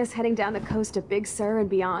you see us heading down the coast to Big Sur and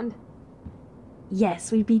beyond?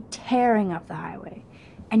 Yes, we'd be tearing up the highway.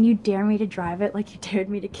 And you dare me to drive it like you dared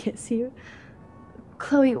me to kiss you?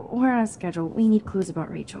 Chloe, we're on a schedule. We need clues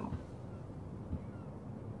about Rachel.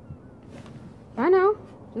 I know,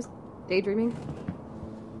 just daydreaming.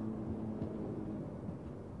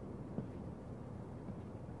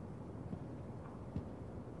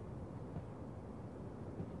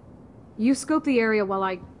 You scope the area while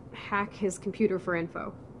I hack his computer for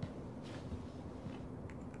info.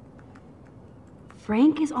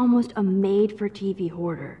 Frank is almost a made-for-TV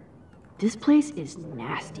hoarder. This place is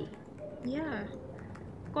nasty. Ya,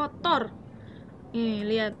 kotor. Nih,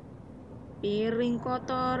 lihat. Piring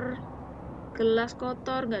kotor, gelas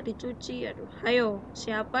kotor, nggak dicuci. Aduh, ayo,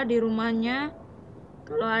 siapa di rumahnya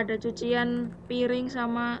kalau ada cucian piring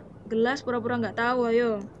sama gelas pura-pura nggak tahu,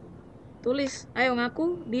 ayo. Tulis, ayo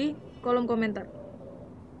ngaku di kolom komentar.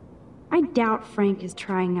 I doubt Frank is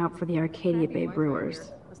trying out for the Arcadia Bay Brewers.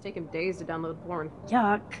 Must take him days to download porn.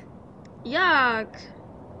 Yuck. Yak.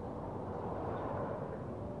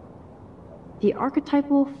 The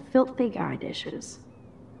archetypal filthy guy dishes.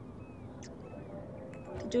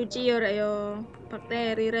 Dicuci yo, rek yo.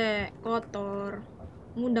 Bakteri rek, kotor.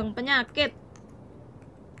 Ngundang penyakit.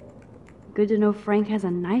 Good to know Frank has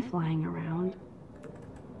a knife lying around.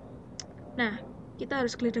 Nah, kita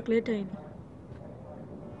harus geledah-geledah ini.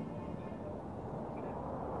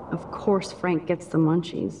 Of course Frank gets the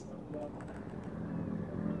munchies.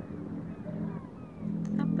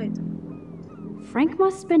 Apa itu? Frank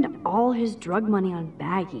must spend all his drug money on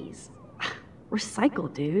baggies. Recycle,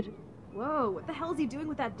 dude. Whoa, what the hell is he doing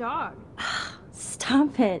with that dog?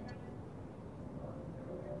 Stop it.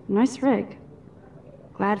 Nice rig.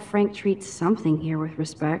 Glad Frank treats something here with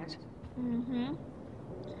respect.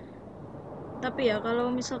 Tapi ya,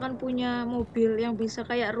 kalau misalkan punya mobil yang bisa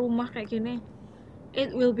kayak rumah kayak gini,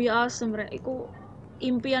 it will be awesome, Rek. Itu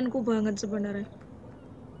impianku banget sebenarnya.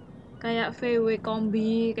 Kayak VW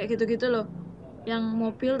kombi, kayak gitu-gitu loh. Yang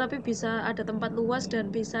mobil tapi bisa ada tempat luas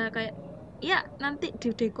dan bisa kayak, ya nanti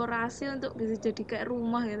didekorasi untuk bisa jadi kayak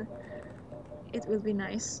rumah gitu. It will be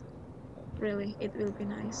nice. Really, it will be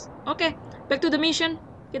nice. Okay, back to the mission.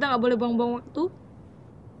 Kita nggak boleh buang-buang waktu.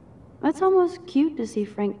 That's almost cute to see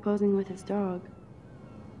Frank posing with his dog.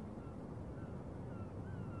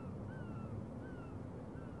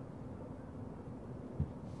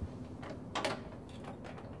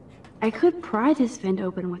 I could pry this vent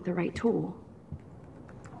open with the right tool.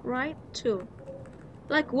 Right tool.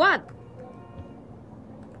 Like what?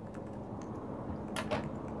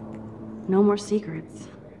 No more secrets.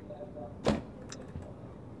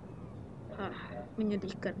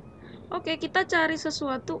 Menyedihkan. Oke, kita cari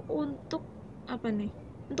sesuatu untuk apa nih?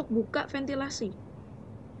 Untuk buka ventilasi.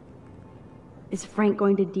 Is Frank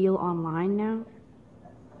going to deal online now?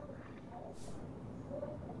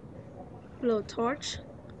 Blowtorch?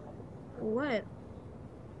 What?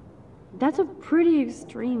 That's a pretty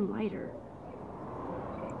extreme lighter.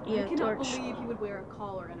 Yeah, I cannot torch. believe he would wear a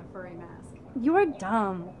collar and a furry mask. You're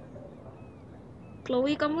dumb.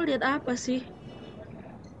 Chloe, kamu lihat apa sih?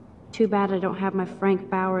 Too bad I don't have my Frank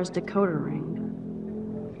Bowers decoder ring.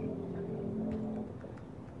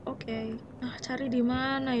 Oke. Nah, cari di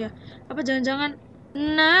mana ya? Apa jangan-jangan?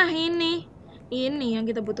 Nah, ini. Ini yang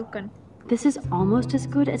kita butuhkan. This is almost as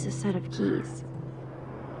good as a set of keys.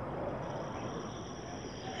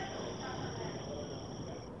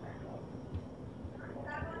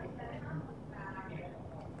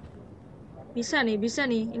 Bisa nih, bisa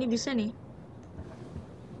nih. Ini bisa nih.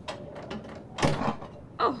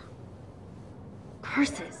 Oh,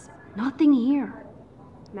 Curses! Nothing here.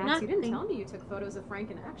 Max, you didn't Nothing. tell me you took photos of Frank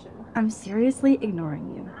in action. I'm seriously ignoring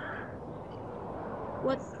you.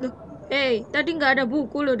 what the? Hey, tadi nggak ada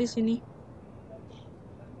buku loh di sini.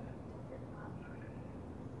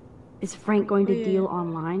 Is Frank going to Oh, yeah. deal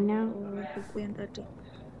online now? Oh, buku yang tadi.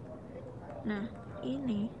 Nah,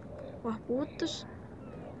 ini. Wah, putus.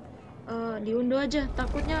 Diunduh aja.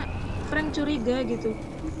 Takutnya Frank curiga gitu.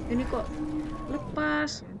 Ini kok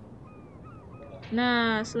lepas.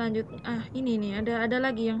 Nah, selanjutnya. Ini nih. Ada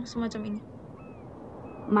lagi yang semacam ini.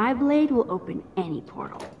 My blade will open any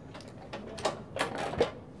portal.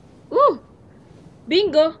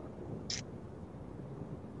 Bingo.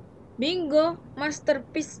 Bingo.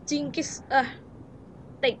 Masterpiece Jinkies.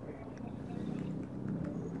 Take.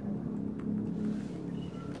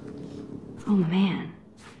 Oh man.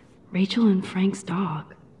 Rachel and Frank's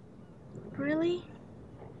dog. Really?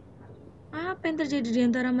 Apa yang terjadi di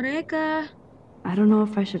antara mereka? I don't know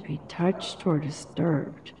if I should be touched or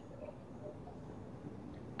disturbed.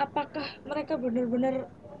 Apakah mereka benar-benar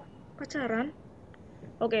pacaran?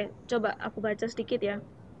 Oke, coba aku baca sedikit ya.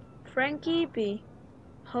 Frankie B.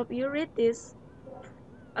 Hope you read this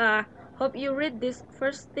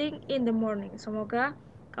first thing in the morning. Semoga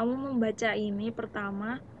kamu membaca ini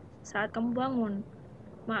pertama saat kamu bangun.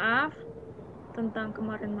 Maaf tentang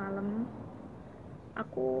kemarin malam.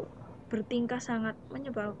 Aku bertingkah sangat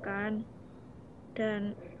menyebalkan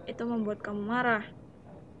dan itu membuat kamu marah.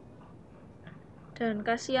 Dan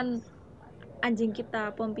kasihan anjing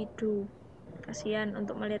kita Pompidou. Kasihan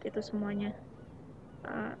untuk melihat itu semuanya.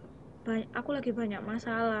 Aku lagi banyak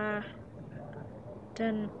masalah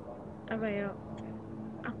dan apa ya,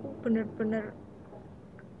 aku bener-bener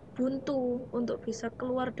buntu untuk bisa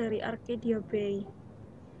keluar dari Arcadia Bay.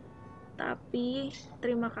 Tapi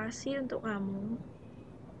terima kasih untuk kamu.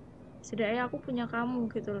 Setidaknya aku punya kamu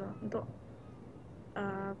gitu loh, untuk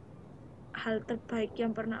hal terbaik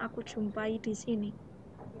yang pernah aku jumpai di sini.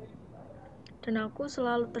 Dan aku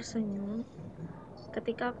selalu tersenyum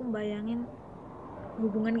ketika aku bayangin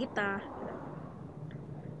hubungan kita.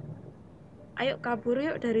 Ayo kabur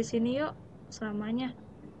yuk dari sini yuk selamanya.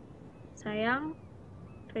 Sayang,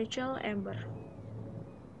 Rachel Amber.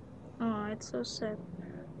 Oh, it's so sad.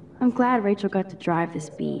 I'm glad Rachel got to drive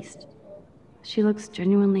this beast. She looks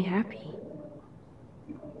genuinely happy.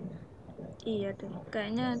 Iya deh,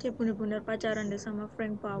 kayaknya dia bener-bener pacaran deh sama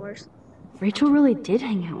Frank Powers. Rachel really did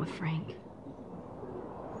hang out with Frank.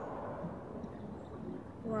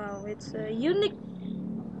 Wow, it's a unique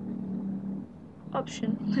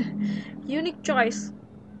option. Unique choice.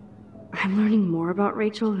 I'm learning more about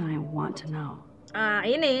Rachel than I want to know.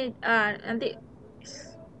 Ini nanti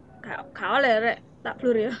kau lerek tak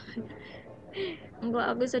blur ya.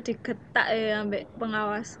 Enggak, aku bisa digetak ya ambek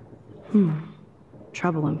pengawas.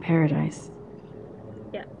 Trouble in paradise.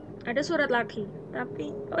 Ya, ada surat lagi.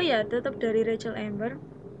 Tapi, oh ya, tetap dari Rachel Amber.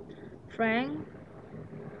 Frank,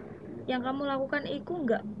 yang kamu lakukan itu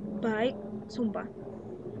nggak baik, sumpah.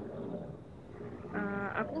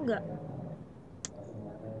 Aku nggak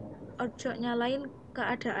ojo nyalain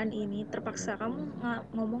keadaan ini terpaksa. Kamu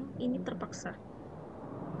ngomong ini terpaksa.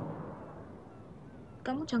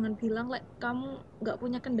 Kamu jangan bilang kamu nggak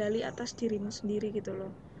punya kendali atas dirimu sendiri gitu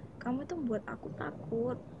loh. Kamu itu membuat aku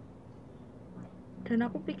takut. Dan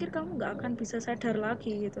aku pikir kamu nggak akan bisa sadar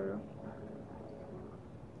lagi gitu loh.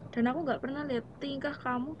 Dan aku nggak pernah lihat tingkah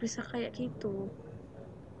kamu bisa kayak gitu.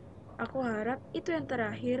 Aku harap itu yang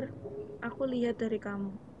terakhir aku lihat dari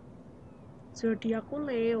kamu. Zodiakku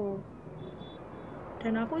Leo.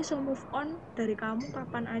 Dan aku bisa move on dari kamu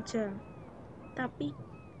kapan aja. Tapi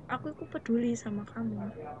aku peduli sama kamu.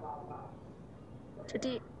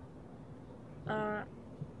 Jadi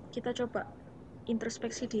kita coba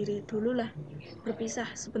introspeksi diri dulu lah, berpisah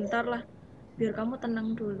sebentar lah, biar kamu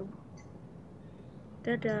tenang dulu.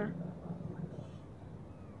 Dadah.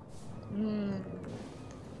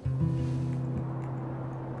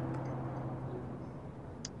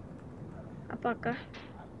 Apakah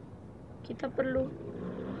kita perlu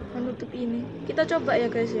menutup ini? Kita coba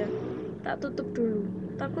ya guys ya. Tak tutup dulu.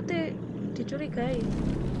 Takutnya dicurigai.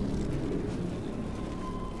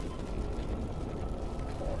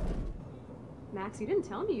 Max, you didn't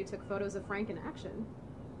tell me you took photos of Frank in action.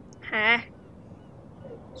 Hah?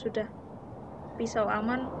 Sudah. Pisau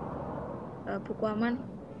aman. Buku aman.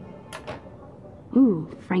 Ooh,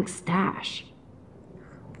 Frank's stash.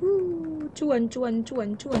 Cuan.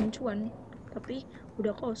 Tapi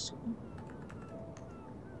udah kosong.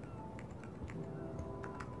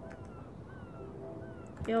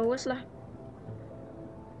 Ya wes lah.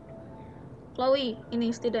 Chloe,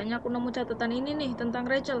 ini setidaknya aku nemu catatan ini nih tentang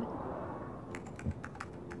Rachel.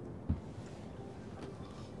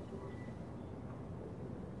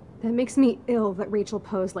 That makes me ill that Rachel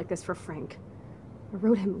posed like this for Frank. I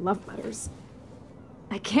wrote him love letters.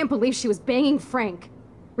 I can't believe she was banging Frank.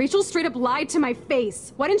 Rachel straight up lied to my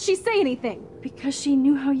face. Why didn't she say anything? Because she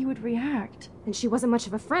knew how you would react. And she wasn't much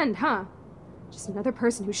of a friend, huh? Just another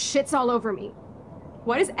person who shits all over me.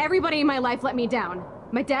 Why does everybody in my life let me down?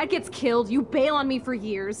 My dad gets killed, you bail on me for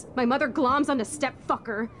years, my mother gloms on a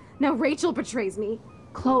step-fucker, now Rachel betrays me.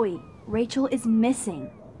 Chloe, Rachel is missing.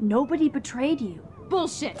 Nobody betrayed you.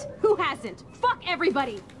 Bullshit! Who hasn't? Fuck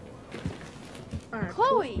everybody!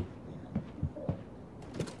 Chloe!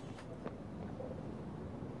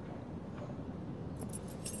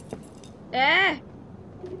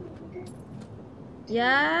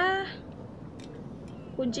 Ya.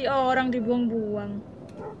 Kunci orang dibuang-buang.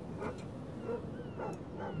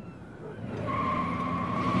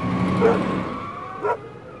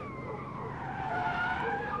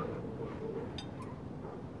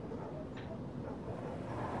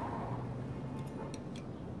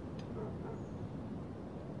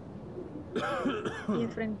 Iya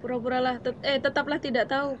Frank, pura-puralah tetaplah tidak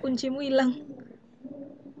tahu kuncimu hilang.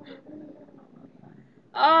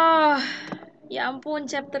 Ya ampun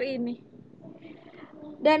chapter ini.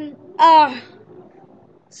 Dan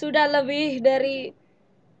sudah lebih dari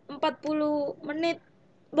 40 menit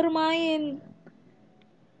bermain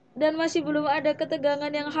dan masih belum ada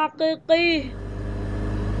ketegangan yang hakiki.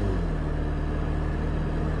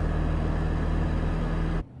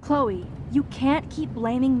 Chloe, you can't keep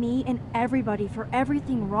blaming me and everybody for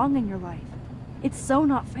everything wrong in your life. It's so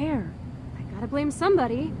not fair. I gotta blame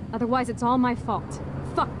somebody, otherwise it's all my fault.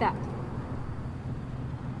 Fuck that.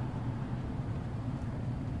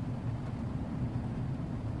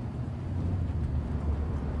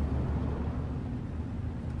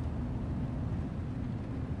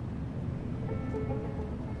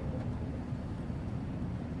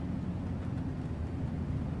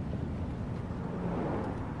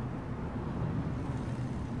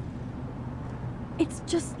 It's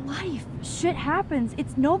just life. Shit happens.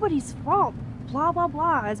 It's nobody's fault. Blah, blah,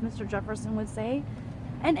 blah, as Mr. Jefferson would say.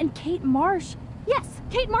 And Kate Marsh. Yes,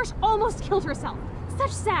 Kate Marsh almost killed herself.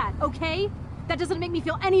 Such sad, okay? That doesn't make me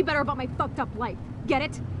feel any better about my fucked up life. Get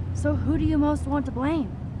it? So who do you most want to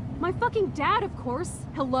blame? My fucking dad, of course.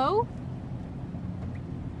 Hello?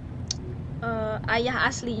 ayah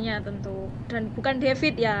aslinya tentu, dan bukan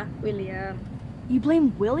David ya, William. You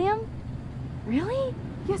blame William? Really?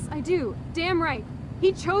 Yes, I do. Damn right.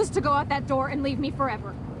 He chose to go out that door and leave me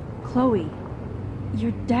forever. Chloe,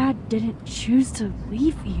 your dad didn't choose to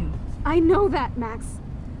leave you. I know that, Max.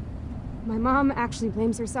 My mom actually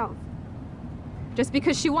blames herself. Just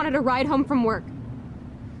because she wanted a ride home from work.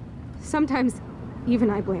 Sometimes, even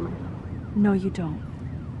I blame her. No, you don't.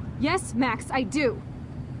 Yes, Max, I do.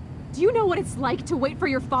 Do you know what it's like to wait for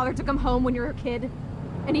your father to come home when you're a kid?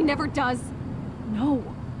 And he never does? No,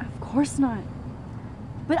 of course not.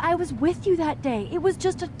 But I was with you that day. It was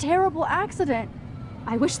just a terrible accident.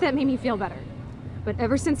 I wish that made me feel better. But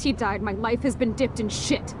ever since he died, my life has been dipped in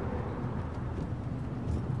shit.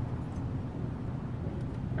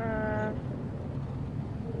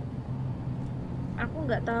 Aku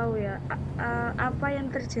nggak tahu ya apa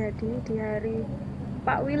yang terjadi di hari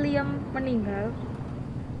Pak William meninggal.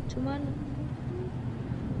 Cuman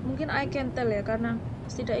mungkin I can tell ya, karena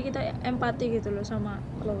setidaknya kita empati gitu loh sama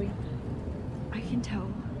Chloe. I can tell.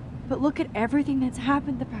 But look at everything that's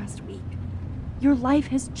happened the past week. Your life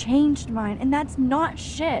has changed mine, and that's not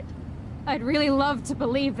shit. I'd really love to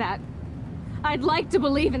believe that. I'd like to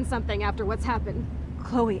believe in something after what's happened.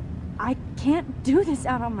 Chloe, I can't do this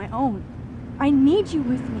out on my own. I need you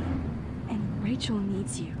with me. And Rachel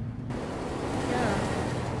needs you. Ya,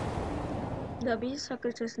 nggak bisa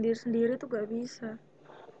kerja sendiri-sendiri tuh nggak bisa.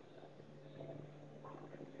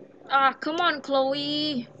 Come on,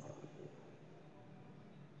 Chloe.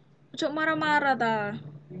 Cok marah-marah ta.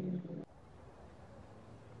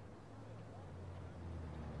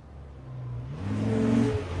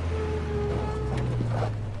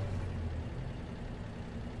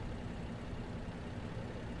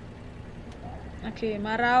 Oke,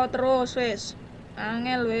 marah terus wes.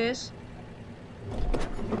 Angel wes.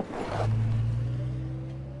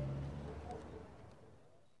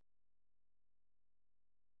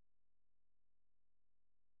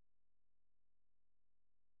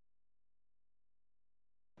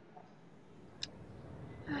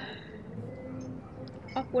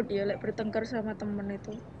 Awkward ya, like bertengkar sama temen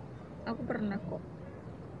itu. Aku pernah kok.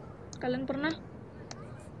 Kalian pernah?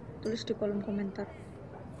 Tulis di kolom komentar.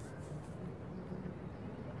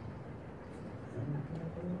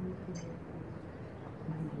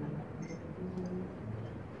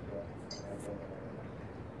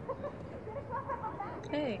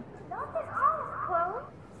 Hey.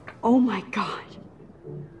 Oh my god.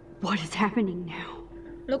 What is happening now?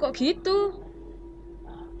 Lo kok gitu?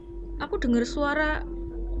 Aku dengar suara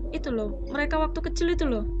itu loh, mereka waktu kecil itu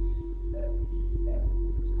loh.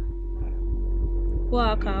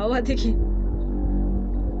 Wah, gawat iki.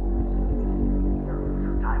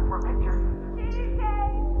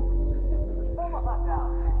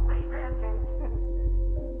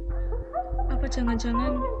 Apa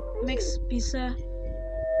jangan-jangan Max bisa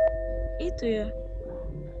itu ya?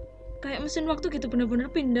 Kayak mesin waktu gitu,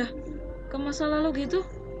 bener-bener pindah ke masa lalu gitu.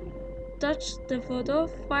 Touch the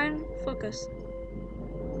photo, find focus.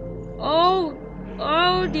 Oh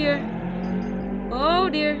dear. Oh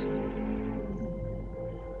dear.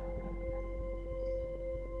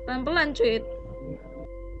 Pelan-pelan cuy.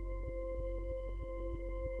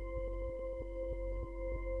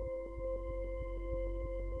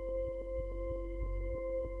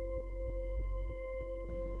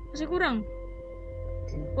 Masih kurang.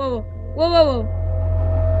 Wow.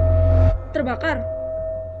 Terbakar.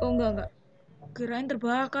 Oh enggak. Kirain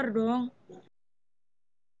terbakar dong.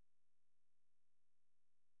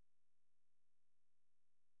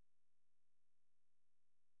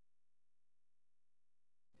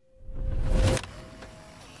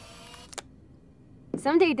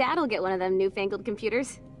 Someday Dad'll get one of them newfangled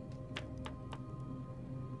computers.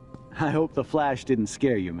 I hope the flash didn't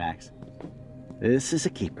scare you, Max. This is a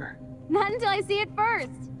keeper. Not until I see it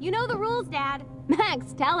first. You know the rules, Dad.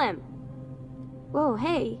 Max, tell him. Whoa,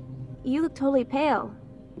 hey. You look totally pale.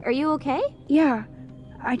 Are you okay? Yeah,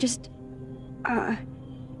 I just...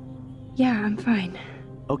 yeah, I'm fine.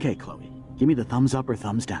 Okay, Chloe. Give me the thumbs up or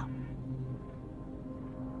thumbs down.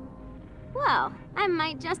 Well, I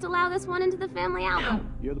might just allow this one into the family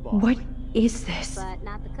album. You're the boss. What is this? But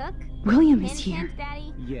not the cook. William is Hint, here. hint,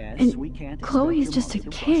 Daddy. Yes, And we can't Chloe is expect just your a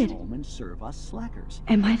mother to kid. rush home and serve us slackers.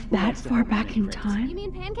 Am I Who that wants to far help back make in friends? time? You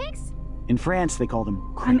mean pancakes? In France, they call them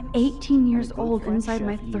I'm crepes. 18 years And a good old French inside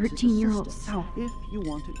my chef uses 13-year-old assistance self. If you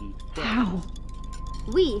want to eat fresh. How?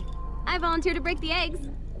 I volunteer to break the eggs.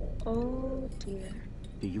 Oh dear.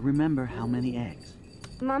 Do you remember how many eggs?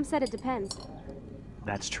 Mom said it depends.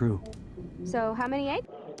 That's true. So, how many eggs?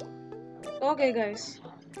 Oke guys.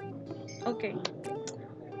 Oke.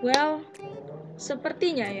 Well,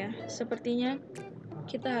 Sepertinya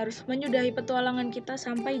kita harus menyudahi petualangan kita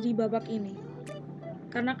sampai di babak ini.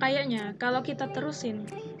 Karena kayaknya kalau kita terusin,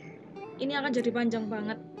 ini akan jadi panjang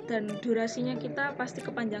banget dan durasinya kita pasti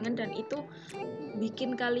kepanjangan dan itu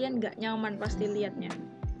bikin kalian gak nyaman pasti liatnya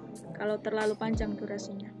kalau terlalu panjang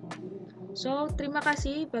durasinya. So, terima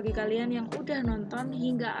kasih bagi kalian yang udah nonton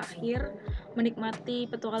hingga akhir, menikmati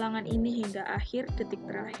petualangan ini hingga akhir, detik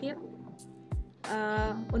terakhir.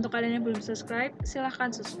 Untuk kalian yang belum subscribe,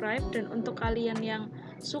 silahkan subscribe. Dan untuk kalian yang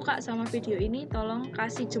suka sama video ini, tolong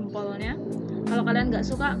kasih jempolnya. Kalau kalian nggak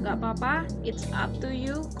suka, nggak apa-apa, it's up to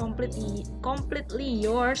you, completely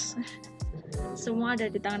yours. Semua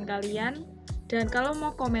ada di tangan kalian. Dan kalau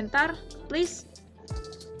mau komentar, please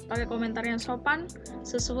pakai komentar yang sopan,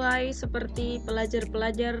 sesuai seperti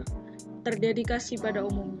pelajar-pelajar terdedikasi pada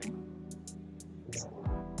umumnya.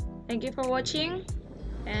 Thank you for watching.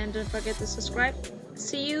 And don't forget to subscribe.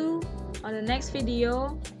 See you on the next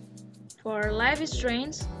video for Life is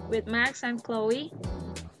Strange with Max and Chloe.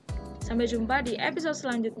 Sampai jumpa di episode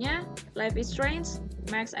selanjutnya. Life is Strange,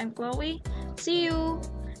 Max and Chloe. See you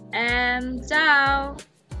and ciao.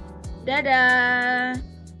 Dadah.